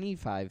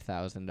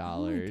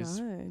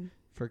 $25,000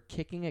 for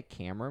kicking a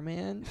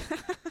cameraman.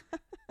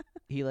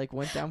 He like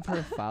went down for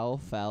a foul,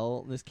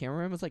 fell. This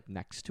cameraman was like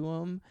next to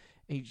him,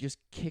 and he just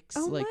kicks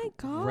right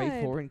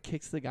forward and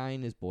kicks the guy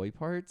in his boy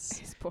parts.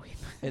 His boy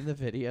parts. And the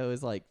video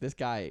is like this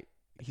guy,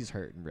 he's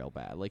hurting real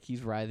bad. Like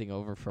he's writhing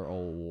over for a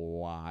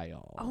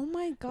while. Oh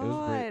my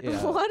god.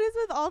 Yeah. What is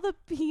with all the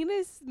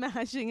penis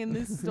smashing in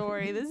this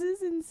story? This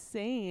is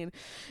insane.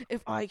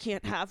 If I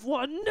can't have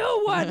one,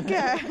 no one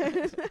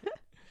can.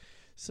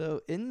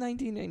 So in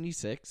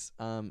 1996,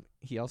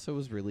 he also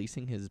was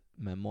releasing his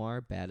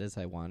memoir, Bad As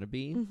I Wanna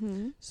Be.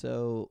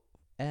 So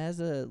as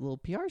a little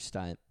PR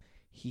stunt,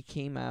 he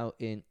came out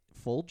in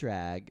full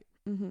drag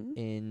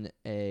in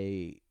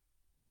a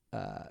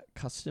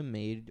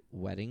custom-made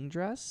wedding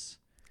dress.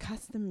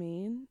 Custom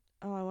made?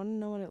 Oh, I want to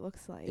know what it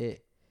looks like.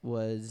 It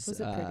was...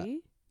 Was it pretty?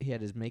 He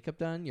had his makeup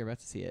done. You're about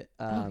to see it.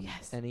 Oh,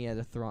 yes. And he had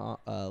a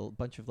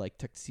bunch of like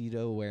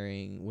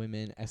tuxedo-wearing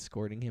women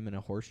escorting him in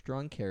a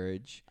horse-drawn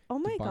carriage. Oh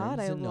my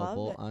god, I Barnes & love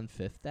Noble it. on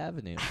Fifth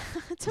Avenue.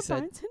 To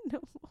Barnes &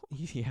 Noble.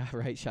 Yeah,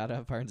 right. Shout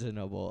out Barnes &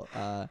 Noble.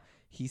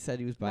 He said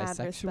he was Mad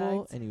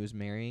bisexual respect. and he was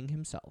marrying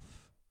himself.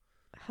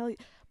 Hell,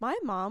 my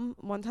mom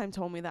one time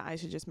told me that I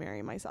should just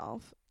marry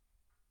myself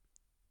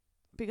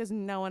because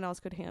no one else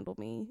could handle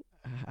me.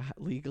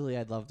 Legally,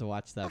 I'd love to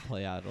watch that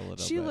play out a little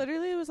bit. She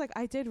literally was like,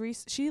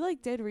 she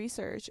like did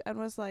research and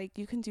was like,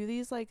 you can do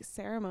these like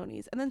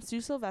ceremonies. And then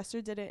Sue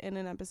Sylvester did it in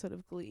an episode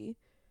of Glee.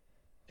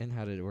 And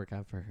how did it work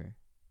out for her?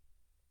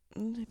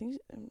 I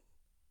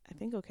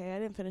think okay. I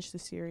didn't finish the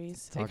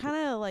series. It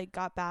kind of like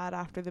got bad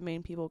after the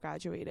main people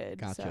graduated.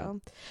 Gotcha.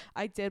 So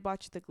I did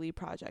watch the Glee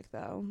Project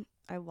though.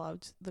 I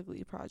loved the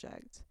Glee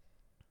Project.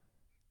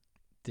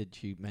 Did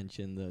she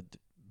mention the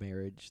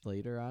marriage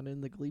later on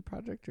in the Glee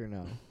Project or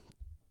no?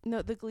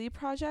 No, the Glee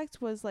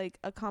Project was like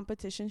a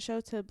competition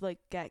show to like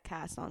get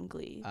cast on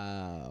Glee.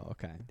 Oh,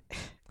 okay.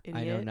 Idiot.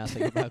 I know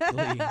nothing about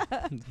Glee.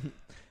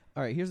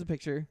 All right, here's a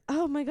picture.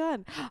 Oh my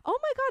god. Oh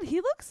my god,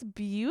 he looks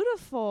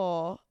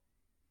beautiful.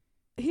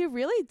 He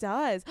really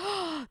does.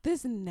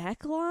 This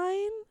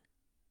neckline.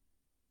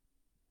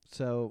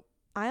 So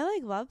I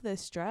like love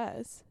this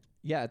dress.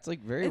 yeah, it's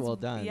like very well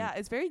done. Yeah,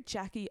 it's very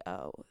Jackie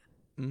O.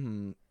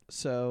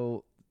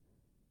 So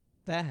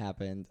that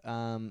happened.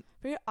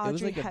 Very was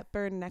Audrey like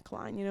Hepburn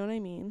neckline. You know what I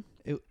mean?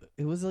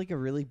 It was like a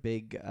really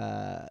big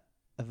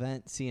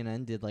event.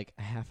 CNN did like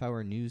a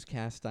half-hour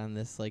newscast on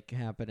this like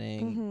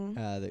happening.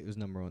 That it was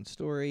number one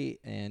story,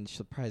 and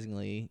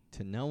surprisingly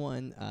to no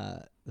one,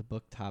 the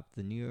book topped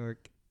the New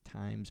York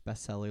Times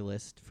bestseller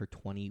list for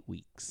 20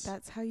 weeks.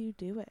 That's how you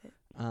do it.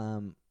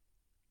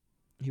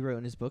 He wrote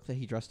in his book that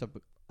he dressed up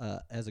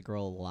as a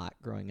girl a lot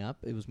growing up.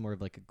 It was more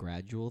of like a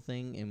gradual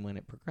thing, and when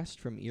it progressed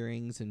from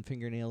earrings and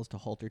fingernails to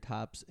halter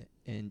tops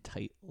and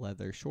tight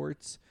leather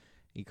shorts,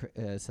 he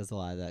says a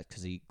lot of that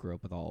because he grew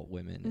up with all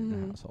women in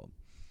the household.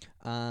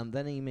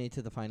 Then he made it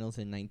to the finals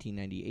in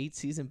 1998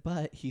 season,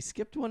 but he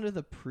skipped one of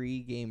the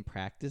pre-game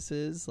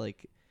practices,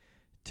 like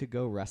to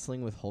go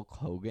wrestling with Hulk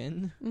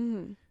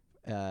Hogan.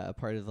 A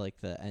part of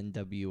like the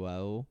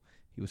NWO.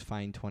 He was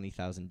fined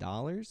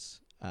 $20,000.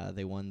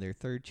 They won their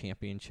third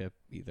championship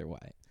either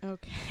way.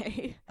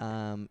 Okay.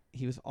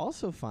 He was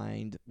also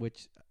fined,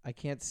 which I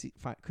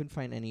couldn't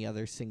find any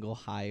other single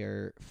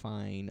higher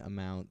fine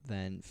amount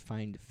than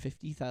fined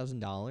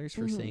 $50,000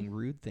 for saying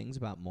rude things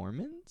about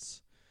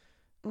Mormons.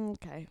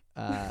 Okay.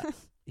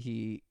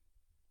 He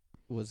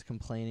was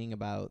complaining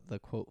about the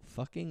quote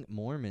fucking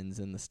Mormons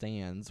in the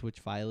stands, which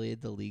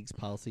violated the league's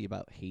policy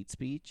about hate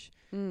speech.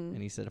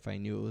 And he said, if I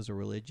knew it was a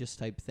religious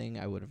type thing,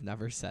 I would have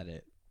never said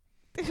it.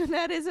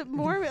 That isn't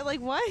Mormon.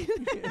 Like, what?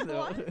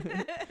 What?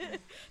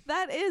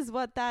 That is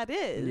what that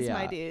is,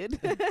 my dude.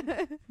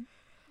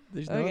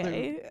 There's no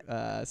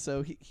other.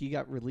 So he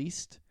got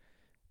released,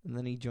 and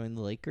then he joined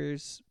the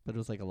Lakers, but it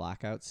was like a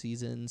lockout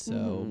season.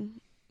 So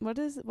what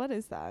is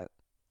that?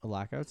 A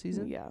lockout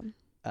season? Yeah.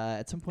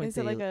 At some point, is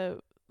it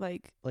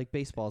like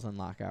baseball's on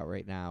lockout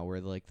right now,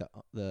 where like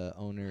the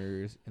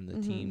owners and the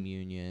team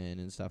union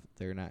and stuff,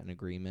 they're not in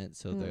agreement,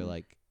 so they're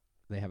like.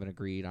 They haven't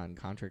agreed on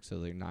contracts, so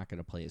they're not going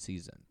to play a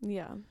season.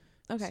 Yeah.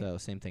 Okay. So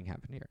same thing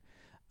happened here.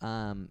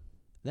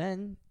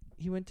 Then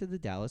he went to the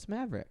Dallas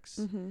Mavericks.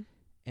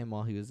 And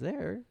while he was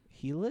there,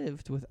 he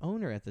lived with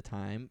owner at the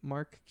time,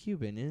 Mark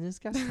Cuban, in his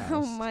guest house.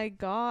 Oh, my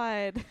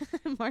God.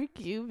 Mark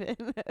Cuban.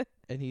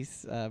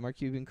 And Mark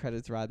Cuban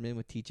credits Rodman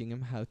with teaching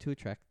him how to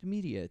attract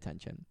media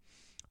attention.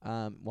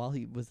 While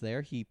he was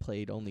there, he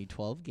played only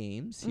 12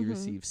 games. He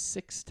received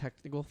 6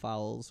 technical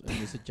fouls and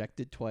was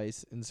ejected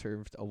twice and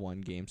served a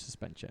 1-game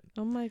suspension.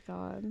 Oh, my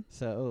God.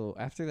 So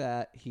after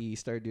that, he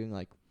started doing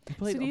like...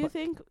 So do you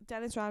think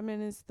Dennis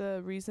Rodman is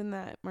the reason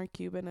that Mark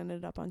Cuban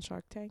ended up on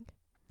Shark Tank?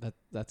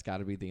 That's got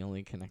to be the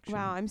only connection.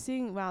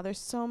 Wow, there's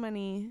so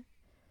many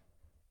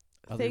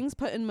things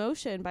put in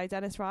motion by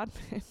Dennis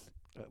Rodman.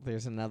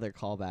 There's another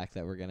callback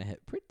that we're going to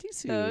hit pretty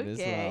soon as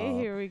well. Okay,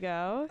 here we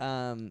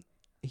go.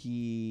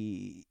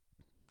 He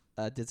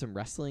did some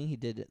wrestling. He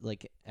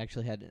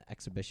actually had an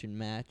exhibition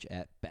match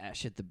at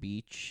Bash at the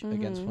Beach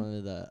against one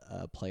of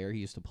the player he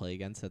used to play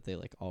against that they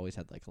like always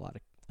had like a lot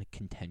of like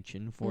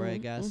contention for, I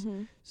guess.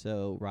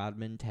 So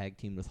Rodman tag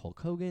teamed with Hulk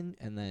Hogan,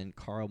 and then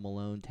Karl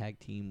Malone tag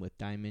team with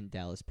Diamond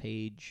Dallas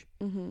Page.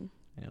 And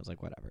it was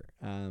like whatever.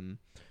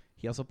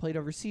 He also played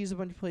overseas a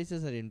bunch of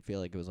places. I didn't feel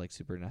like it was like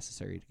super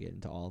necessary to get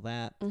into all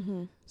that.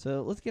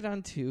 So let's get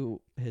on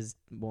to his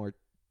more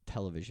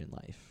television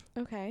life.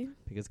 Okay.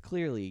 Because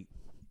clearly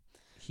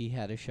he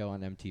had a show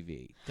on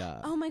MTV.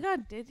 Duh. Oh my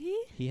God, did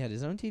he? He had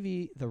his own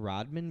TV, the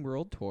Rodman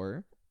World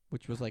Tour,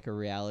 which was like a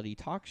reality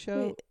talk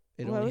show.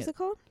 Wait, what was it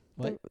called?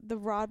 What? The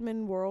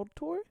Rodman World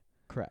Tour?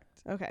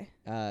 Correct. Okay.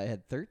 It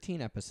had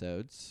 13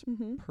 episodes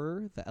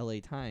per the LA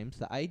Times.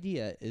 The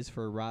idea is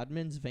for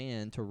Rodman's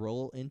van to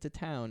roll into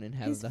town and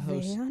have the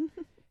host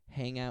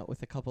hang out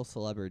with a couple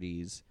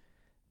celebrities.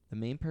 The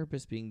main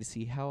purpose being to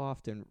see how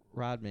often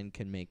Rodman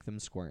can make them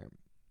squirm.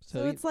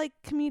 So it's like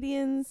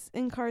comedians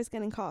in cars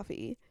getting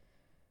coffee.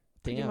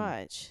 Pretty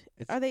much.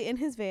 Are they in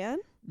his van?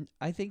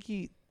 I think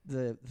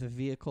the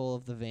vehicle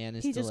of the van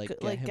is he to just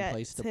get him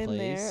place to place.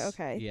 There?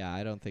 Okay. Yeah,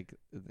 I don't think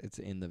it's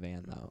in the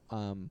van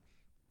though.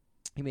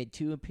 He made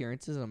 2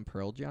 appearances on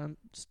Pearl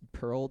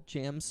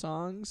Jam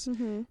songs,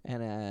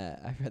 and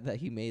I read that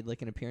he made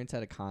like an appearance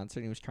at a concert.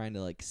 And he was trying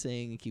to like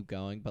sing and keep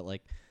going, but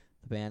like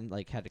the band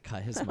like had to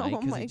cut his mic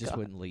because he just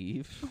wouldn't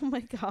leave. Oh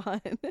my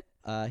God.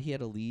 He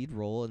had a lead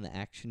role in the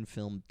action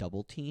film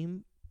Double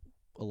Team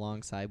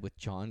alongside with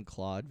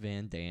Jean-Claude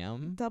Van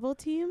Damme. Double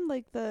Team?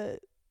 Like the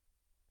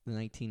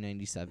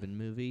 1997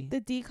 movie?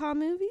 The DCOM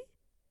movie?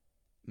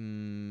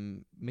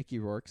 Mickey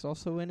Rourke's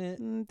also in it?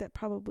 That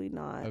probably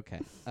not.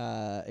 Okay.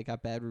 It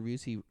got bad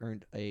reviews. He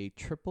earned a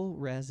triple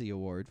Razzie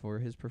Award for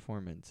his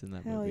performance in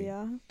that movie.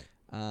 Hell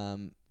yeah.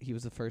 He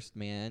was the first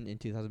man in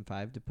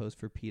 2005 to pose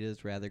for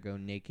PETA's Rather Go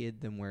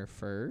Naked Than Wear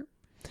Fur.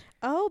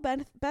 Oh,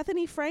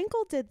 Bethany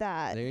Frankel did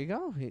that. There you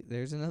go.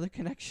 There's another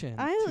connection.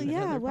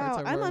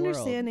 Wow. I'm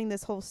understanding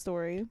this whole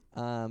story.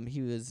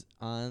 He was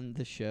on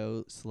the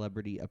show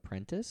Celebrity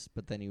Apprentice,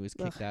 but then he was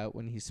kicked out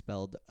when he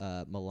spelled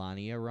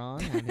Melania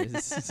wrong on his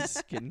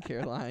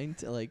skincare line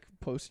to like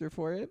poster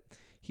for it.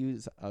 He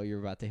was. Oh, you're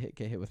about to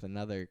get hit with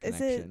another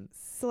connection. Is it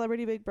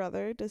Celebrity Big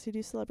Brother? Does he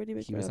do Celebrity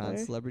Big Brother? He was on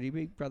Celebrity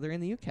Big Brother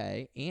in the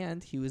UK,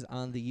 and he was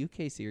on the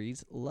UK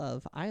series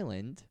Love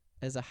Island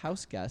as a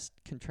house guest,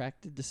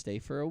 contracted to stay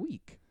for a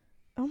week.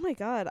 Oh my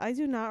God, I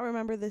do not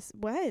remember this.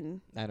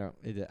 When? I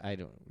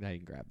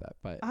didn't grab that,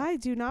 but I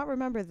do not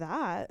remember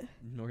that.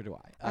 nor do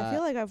I. I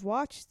feel like I've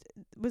watched.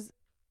 When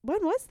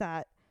was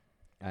that?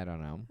 I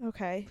don't know.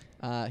 Okay.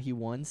 He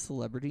won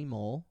Celebrity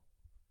Mole.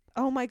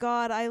 Oh my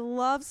God, I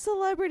love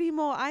Celebrity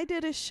Mole. I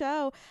did a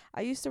show.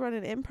 I used to run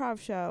an improv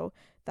show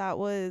that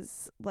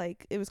was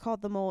like, it was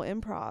called the Mole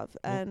Improv,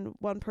 and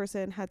one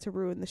person had to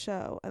ruin the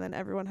show, and then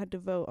everyone had to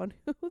vote on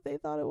who they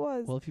thought it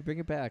was. Well, if you bring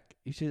it back,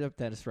 you should have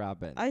Dennis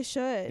Rodman. I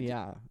should.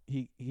 Yeah,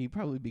 he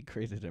probably be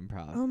great at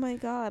improv. Oh my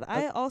God.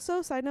 I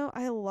also, side note,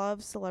 I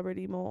love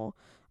Celebrity Mole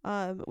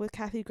with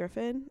Kathy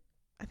Griffin.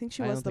 I think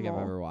she was the I don't think mole.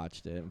 I've ever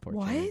watched it,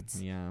 unfortunately. What?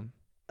 Yeah.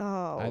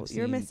 Oh, I've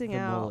you're seen missing the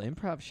out. Mole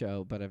improv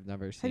show, but I've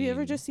never seen. Have you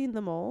ever just seen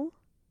The Mole?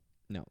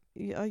 No.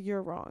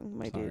 You're wrong,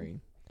 my dude.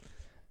 Sorry.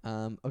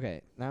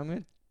 Okay, now I'm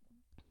gonna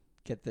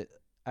get the.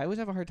 I always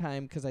have a hard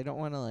time because I don't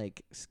want to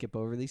like skip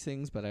over these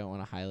things, but I don't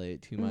want to highlight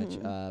it too much.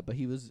 But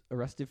he was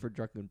arrested for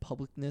drunken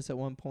publicness at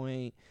one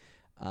point.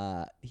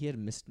 He had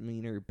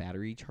misdemeanor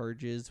battery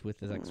charges with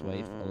his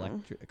ex-wife,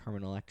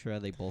 Carmen Electra.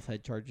 They both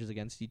had charges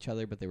against each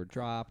other, but they were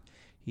dropped.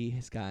 He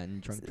has gotten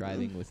drunk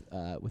driving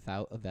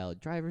without a valid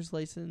driver's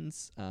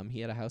license.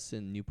 He had a house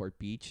in Newport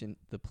Beach, and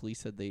the police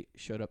said they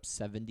showed up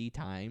 70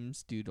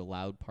 times due to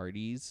loud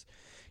parties.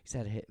 He's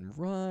had a hit and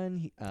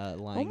run,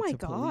 lying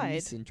to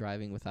police, and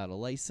driving without a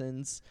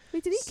license.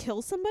 Wait, did he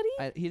kill somebody?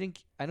 He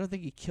didn't. I don't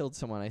think he killed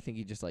someone. I think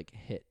he just like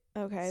hit.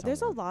 Okay,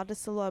 there's a lot of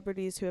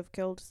celebrities who have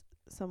killed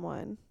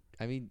someone.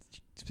 I mean,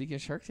 speaking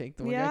of Shark Tank,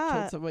 the one guy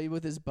killed somebody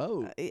with his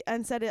boat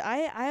and said it.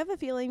 I have a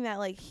feeling that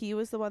like he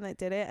was the one that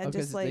did it, and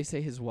just like they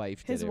say his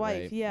wife did his it,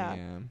 wife, right?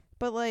 yeah.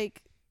 But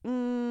like,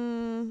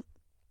 does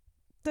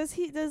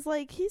he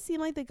seem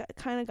like the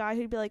kind of guy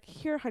who'd be like,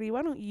 here, honey,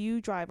 why don't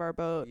you drive our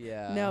boat?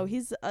 Yeah. No,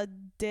 he's a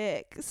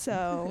dick,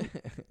 so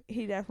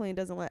he definitely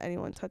doesn't let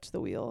anyone touch the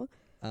wheel.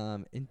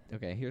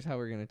 Okay, here's how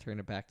we're gonna turn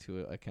it back to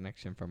a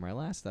connection from our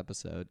last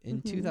episode.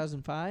 In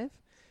 2005.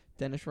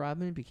 Dennis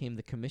Rodman became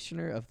the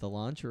commissioner of the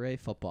Lingerie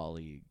Football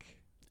League.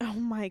 Oh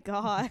my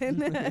God.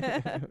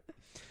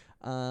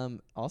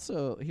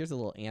 Also, here's a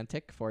little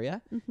antic for you.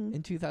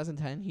 In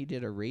 2010, he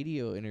did a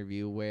radio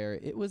interview where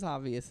it was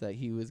obvious that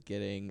he was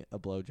getting a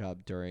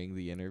blowjob during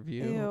the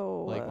interview.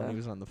 Ew. Like when he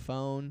was on the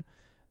phone.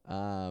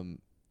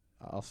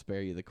 I'll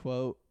spare you the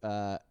quote.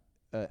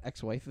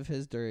 Ex-wife of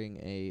his during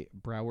a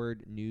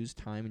Broward News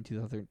Time in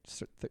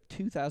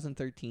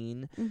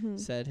 2013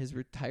 said his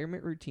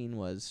retirement routine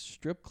was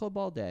strip club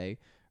all day,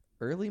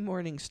 early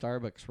morning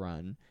Starbucks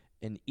run,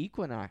 an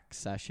equinox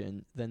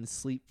session, then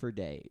sleep for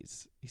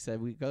days. He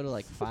said we go to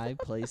like 5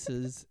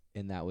 places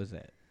and that was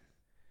it.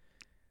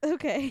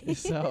 Okay.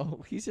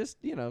 So he's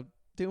just,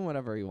 doing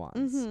whatever he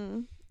wants.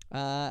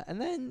 And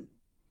then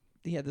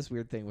he had this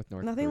weird thing with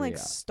North Korea. Nothing like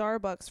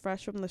Starbucks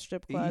fresh from the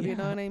strip club, you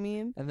know what I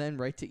mean? And then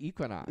right to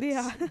Equinox.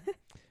 Yeah.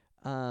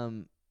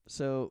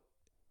 So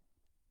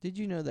did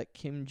you know that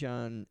Kim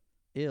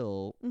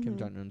Jong-il, Kim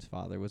Jong-un's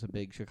father, was a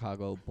big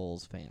Chicago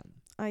Bulls fan?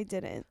 I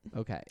didn't.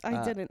 Okay.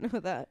 I didn't know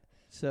that.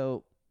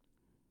 So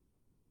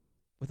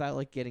without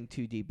like getting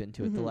too deep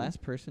into it, the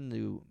last person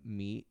to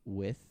meet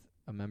with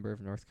a member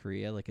of North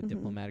Korea, like a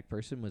diplomatic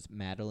person, was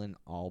Madeleine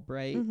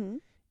Albright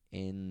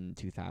in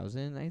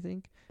 2000, I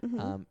think.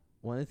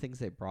 One of the things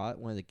they brought,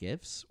 one of the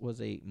gifts,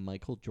 was a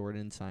Michael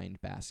Jordan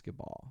signed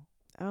basketball.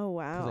 Oh,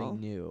 wow. Because they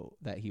knew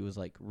that he was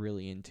like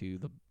really into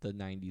the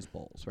 90s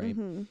Bulls, right?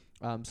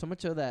 So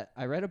much so that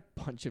I read a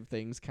bunch of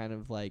things kind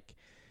of like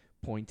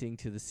pointing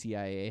to the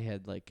CIA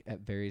had like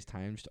at various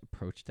times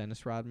approached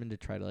Dennis Rodman to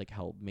try to like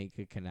help make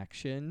a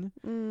connection.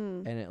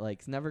 And it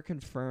like never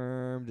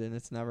confirmed, and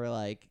it's never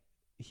like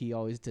he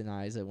always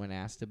denies it when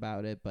asked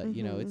about it, but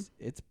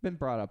it's been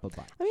brought up a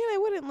bunch. I mean, I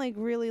wouldn't like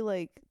really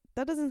like,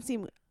 that doesn't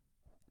seem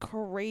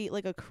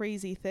like a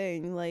crazy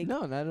thing, like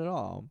no, not at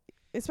all,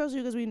 especially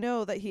because we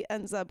know that he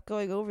ends up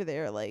going over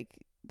there. Like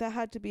that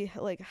had to be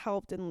like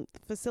helped and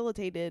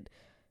facilitated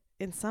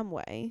in some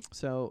way.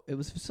 So it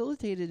was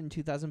facilitated in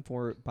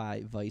 2004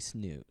 by Vice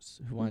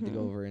News, who wanted to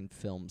go over and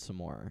film some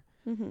more,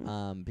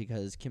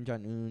 because Kim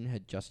Jong-un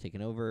had just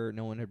taken over.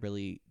 No one had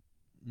really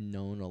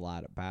known a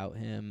lot about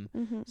him,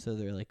 so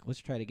they're like, let's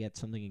try to get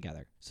something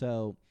together.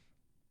 So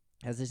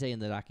as they say in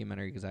the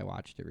documentary, because I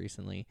watched it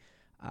recently,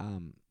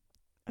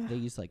 they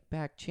used like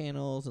back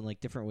channels and like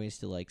different ways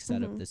to like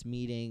set up this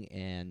meeting,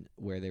 and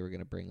where they were going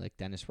to bring like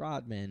Dennis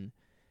Rodman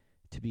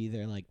to be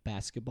their like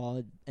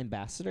basketball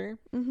ambassador.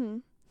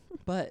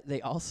 But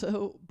they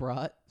also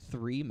brought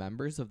 3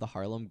 members of the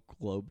Harlem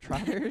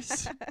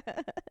Globetrotters.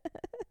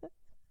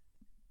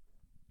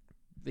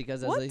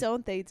 Because what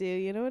don't they do?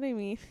 You know what I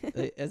mean?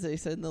 As they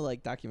said in the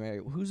like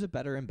documentary, who's a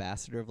better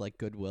ambassador of like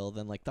goodwill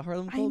than like the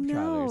Harlem I know,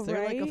 Globetrotters?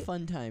 They're right? like a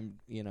fun time,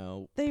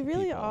 They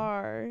really people.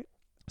 are.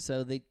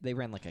 So they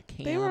ran like a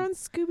camp. They were on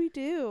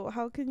Scooby-Doo.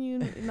 How can you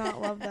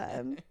not love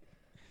them?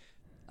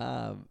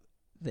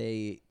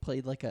 They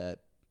played like a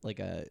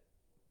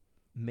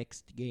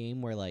mixed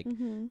game where like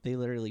they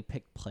literally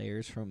picked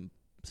players from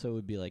So it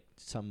would be like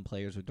some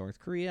players with North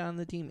Korea on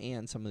the team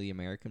and some of the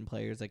American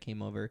players that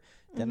came over.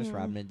 Dennis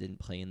Rodman didn't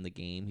play in the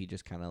game. He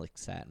just kind of like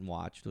sat and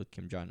watched with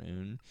Kim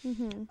Jong-un.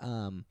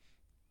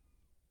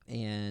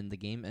 And the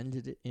game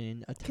ended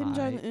in a tie. Kim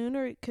Jong-un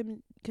or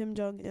Kim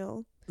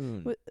Jong-il?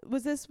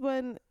 Was this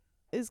when...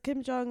 Is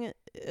Kim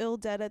Jong-il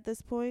dead at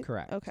this point?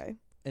 Correct. Okay.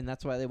 And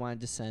that's why they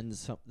wanted to send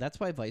some... That's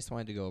why Vice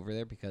wanted to go over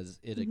there, because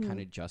it had kind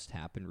of just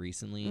happened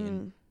recently.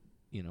 And,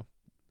 you know,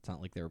 it's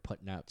not like they were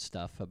putting out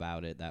stuff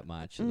about it that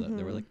much. So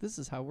they were like, this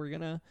is how we're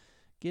going to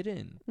get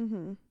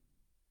in.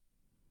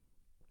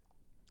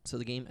 So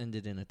the game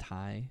ended in a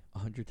tie,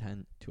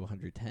 110 to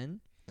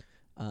 110.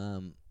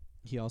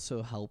 He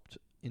also helped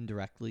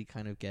indirectly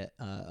kind of get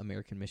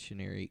American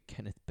missionary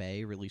Kenneth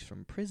Bay released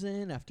from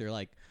prison after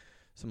like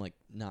some like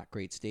not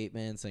great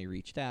statements. And he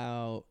reached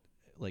out,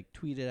 like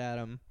tweeted at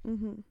him.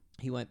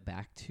 He went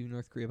back to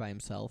North Korea by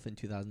himself in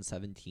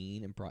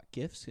 2017 and brought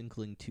gifts,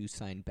 including 2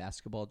 signed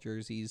basketball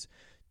jerseys,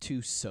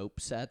 2 soap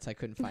sets. I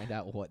couldn't find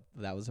out what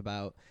that was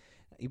about.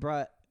 He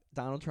brought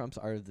Donald Trump's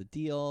Art of the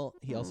Deal.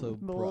 He also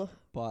brought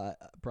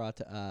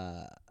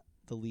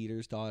the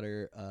leader's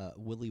daughter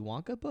Willy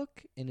Wonka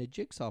book and a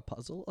jigsaw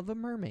puzzle of a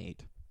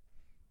mermaid.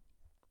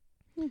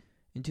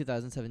 In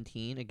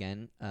 2017,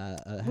 again,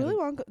 Willy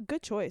Wonka,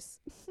 good choice.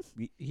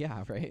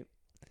 Yeah, right.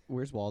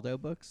 Where's Waldo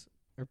books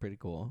are pretty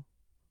cool.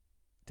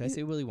 Did I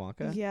say Willy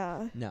Wonka?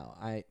 Yeah. No,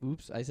 I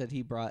said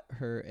he brought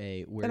her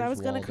a Where's And I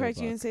was going to correct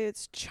you and say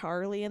it's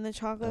Charlie and the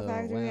Chocolate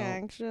Factory, well,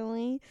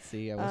 actually.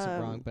 See, I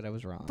wasn't wrong, but I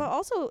was wrong. But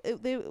also,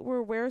 they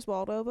were Where's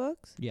Waldo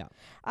books. Yeah.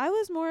 I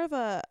was more of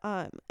a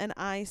an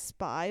I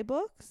Spy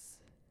books.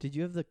 Did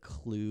you have the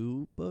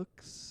Clue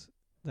books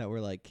that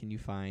were like, can you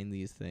find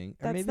these things?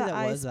 Or That's maybe the that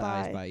I was the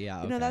I Spy. Spy. Yeah,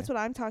 okay. No, that's what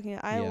I'm talking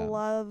about.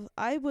 Yeah.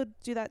 I would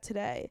do that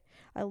today.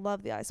 I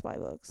love the I Spy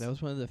books. That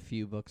was one of the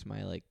few books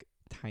my like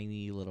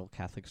tiny little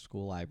Catholic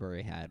school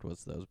library had,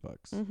 was those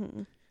books.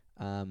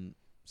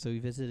 So he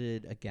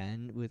visited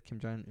again with Kim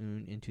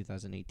Jong-un in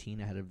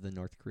 2018 ahead of the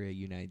North Korea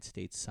United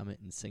States summit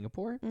in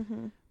Singapore.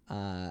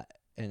 And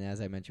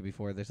as I mentioned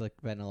before, there's like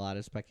been a lot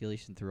of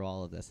speculation through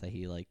all of this that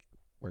he like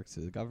works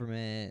through the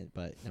government,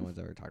 but no one's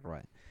ever talked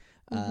about it.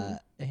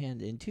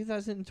 And in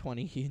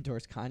 2020, he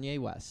endorsed Kanye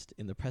West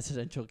in the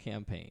presidential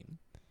campaign.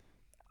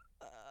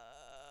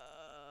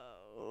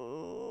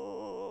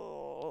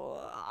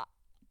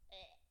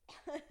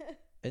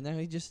 And now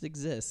he just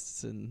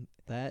exists, and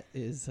that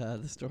is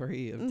the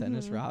story of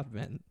Dennis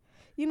Rodman.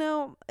 You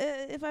know,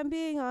 if I'm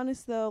being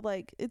honest, though,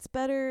 like, it's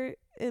better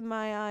in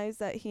my eyes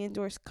that he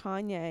endorsed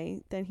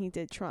Kanye than he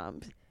did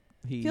Trump.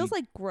 He feels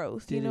like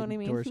growth, you know what I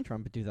mean? He endorsed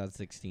Trump in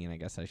 2016, I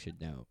guess I should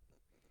note.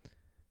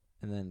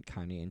 And then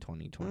Kanye in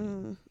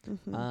 2020.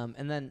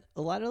 And then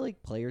a lot of,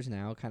 like, players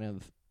now kind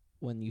of,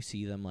 when you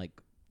see them, like,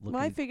 looking...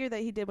 Well, I figured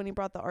that he did when he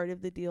brought the Art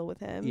of the Deal with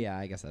him. Yeah,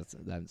 I guess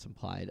that's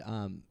implied.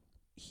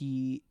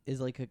 He is,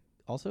 like,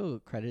 also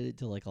credited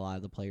to, like, a lot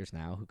of the players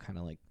now who kind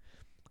of, like,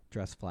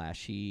 dress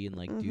flashy and,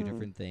 like, do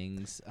different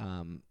things.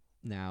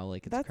 Now,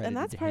 like, it's credited and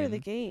that's to part him. of the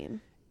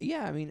game.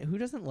 Yeah, I mean, who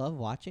doesn't love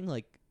watching,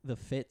 like, the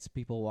fits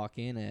people walk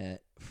in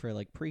at for,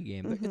 like,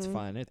 pregame? It's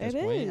fun at this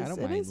point. I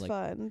don't mind. It is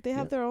fun. They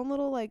have their own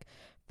little, like,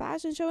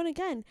 fashion show. And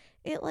again,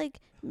 it, like,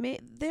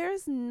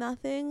 there's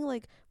nothing,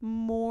 like,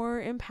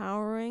 more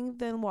empowering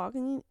than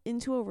walking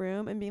into a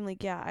room and being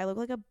like, yeah, I look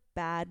like a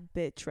bad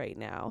bitch right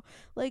now.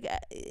 Like,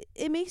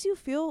 it makes you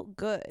feel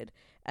good.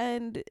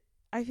 And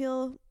I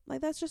feel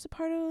like that's just a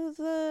part of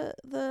the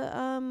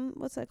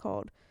what's that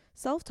called?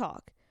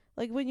 Self-talk.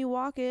 Like, when you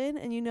walk in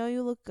and you know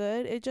you look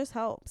good, it just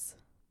helps.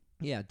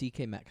 Yeah,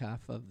 DK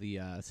Metcalf of the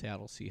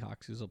Seattle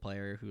Seahawks, who's a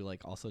player who,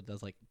 like, also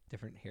does, like,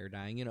 different hair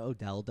dyeing. You know,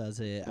 Odell does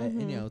it.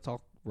 And, you know, it's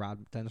all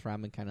Dennis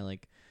Rodman kind of,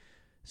 like,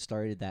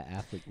 started that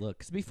athlete look.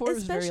 Because before it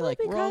was very, like,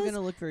 we're all going to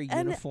look very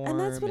uniform. And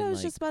that's what I was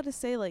like, just about to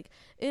say. Like,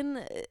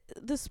 in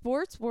the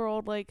sports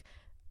world, like,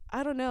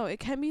 I don't know, it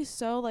can be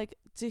so, like,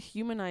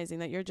 dehumanizing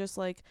that you're just,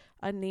 like,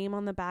 a name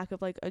on the back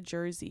of, like, a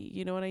jersey.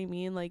 You know what I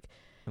mean? Like,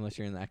 unless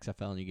you're in the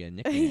XFL and you get a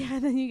nickname. Yeah,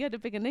 then you get to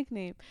pick a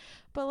nickname.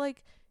 But,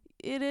 like,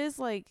 it is,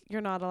 like,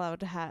 you're not allowed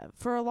to have.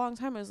 For a long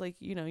time, it was, like,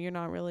 you know, you're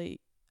not really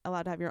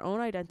allowed to have your own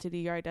identity.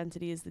 Your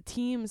identity is the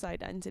team's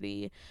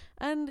identity.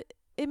 And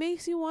it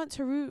makes you want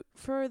to root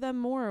for them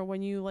more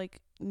when you,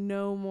 like,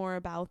 know more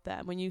about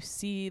them, when you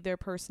see their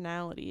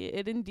personality.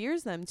 It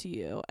endears them to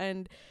you.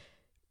 And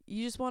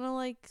you just want to,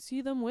 like,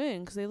 see them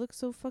win because they look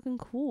so fucking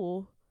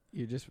cool.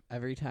 You just,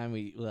 every time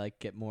we, like,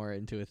 get more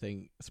into a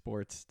thing,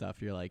 sports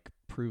stuff, you're, like,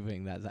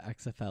 proving that the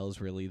XFL is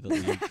really the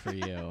league for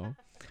you.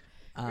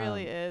 It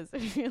really is.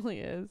 It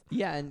really is.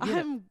 Yeah, and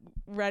I'm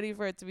ready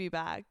for it to be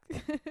back.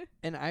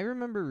 And I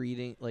remember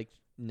reading, like,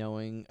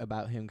 knowing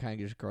about him kind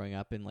of just growing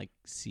up and, like,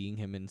 seeing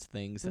him in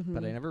things,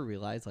 but I never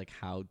realized, like,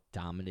 how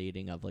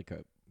dominating of, like,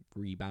 a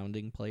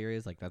rebounding player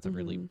is. Like, that's a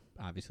really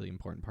obviously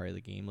important part of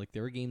the game. Like,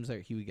 there were games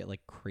that he would get,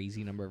 like,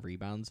 crazy number of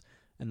rebounds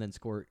and then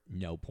score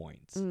no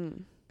points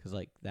because,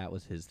 like, that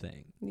was his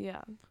thing.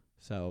 Yeah.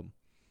 So,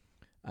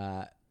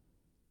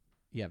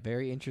 yeah,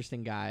 very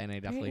interesting guy, and I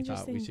definitely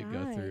thought we should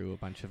go through a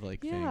bunch of,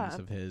 like, things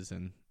of his,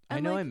 and I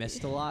know I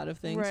missed a lot of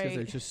things because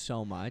there's just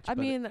so much. I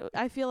mean,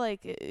 I feel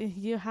like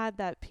you had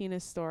that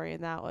penis story,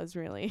 and that was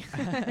really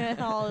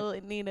all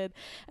it needed.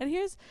 And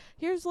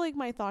here's like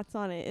my thoughts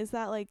on it is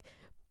that like,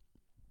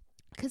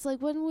 because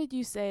like when would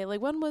you say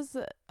like when was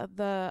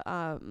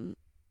the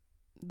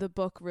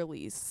book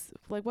release?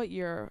 Like what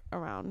year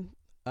around?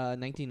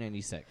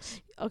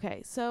 1996.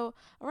 Okay, so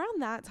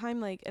around that time,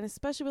 like, and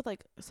especially with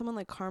like someone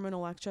like Carmen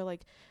Electra,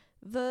 like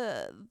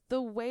the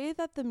way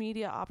that the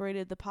media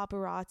operated, the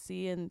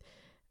paparazzi and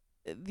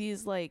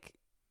these like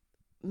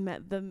I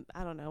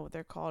don't know what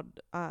they're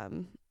called,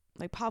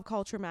 like pop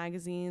culture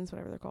magazines,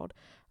 whatever they're called,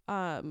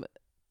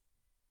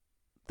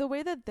 the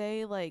way that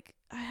they like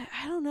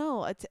I don't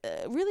know,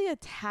 really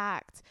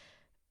attacked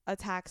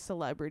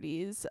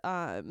celebrities,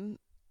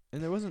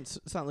 and there wasn't,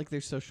 it's not like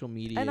there's social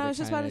media. And I was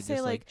just about to say,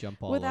 like,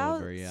 jump all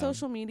without over,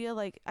 social media,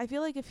 like, I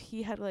feel like if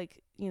he had,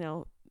 like,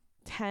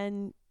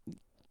 10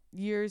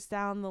 years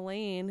down the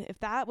lane, if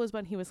that was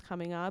when he was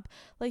coming up,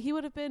 like, he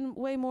would have been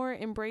way more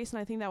embraced. And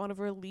I think that would have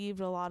relieved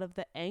a lot of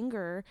the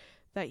anger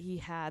that he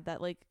had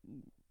that, like,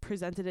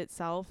 presented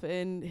itself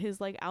in his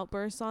like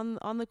outbursts on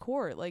the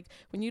court. Like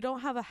when you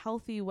don't have a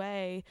healthy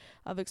way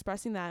of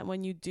expressing that, and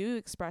when you do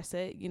express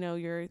it,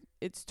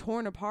 it's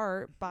torn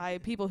apart by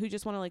people who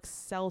just want to like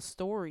sell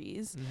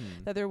stories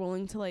that they're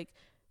willing to like,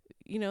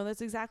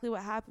 that's exactly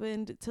what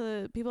happened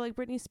to people like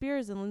Britney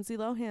Spears and Lindsay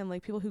Lohan,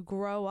 like people who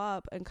grow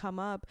up and come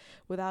up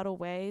without a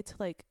way to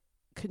like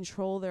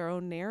control their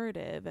own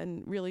narrative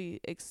and really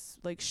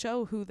like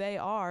show who they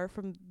are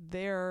from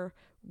their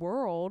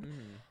world.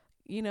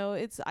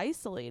 It's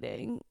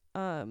isolating.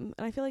 And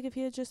I feel like if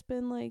he had just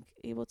been like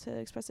able to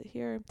express it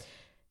here,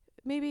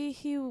 maybe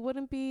he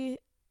wouldn't be,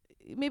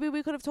 maybe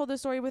we could have told the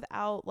story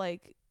without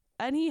like,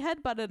 and he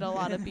headbutted a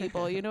lot of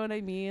people, you know what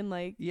I mean?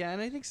 Like, yeah.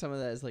 And I think some of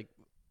that is like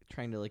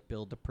trying to like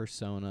build a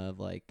persona of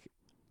like,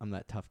 I'm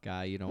that tough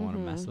guy, you don't want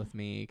to mess with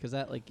me. Cause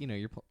that like,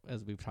 you're,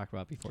 as we've talked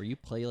about before, you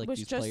play like which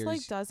these just players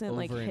like doesn't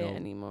like hit over.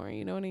 anymore.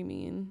 You know what I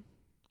mean?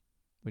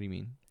 What do you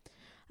mean?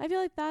 I feel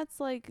like that's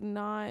like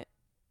not,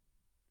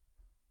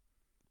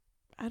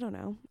 I don't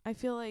know. I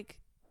feel like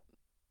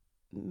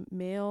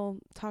male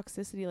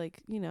toxicity,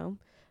 like,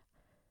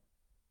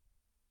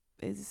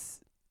 is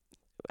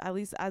at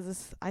least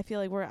I feel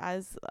like we're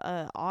as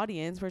a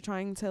audience, we're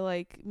trying to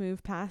like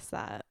move past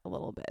that a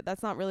little bit.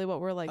 That's not really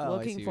what we're like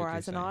looking for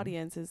as an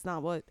audience. It's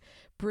not what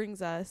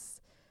brings us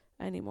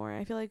anymore.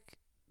 I feel like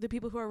the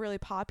people who are really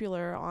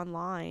popular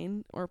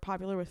online or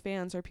popular with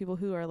fans are people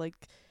who are like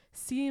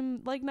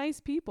seem like nice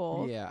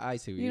people. Yeah, I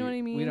see. You know what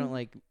I mean? We don't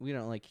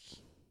like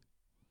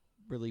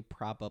really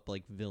prop up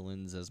like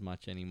villains as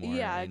much anymore.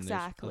 Yeah, and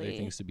exactly. There's other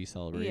things to be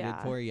celebrated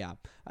for. Yeah,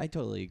 I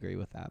totally agree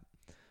with that.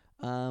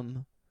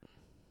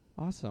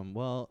 Awesome.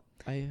 Well,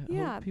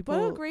 hope people.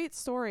 What a great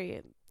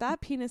story.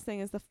 That penis thing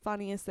is the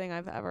funniest thing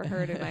I've ever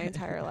heard in my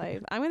entire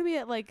life. I'm gonna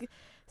be like,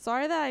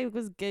 sorry that I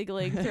was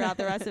giggling throughout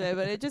the rest of it,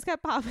 but it just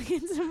kept popping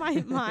into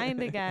my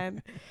mind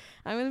again.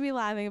 I'm gonna be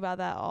laughing about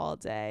that all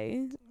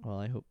day. Well,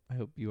 I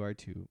hope you are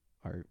too,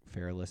 our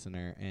fair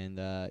listener, and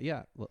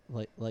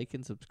like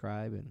and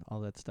subscribe and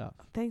all that stuff.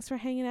 Thanks for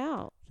hanging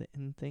out.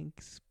 And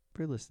thanks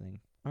for listening.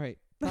 All right.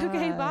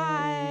 Okay,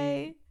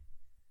 bye.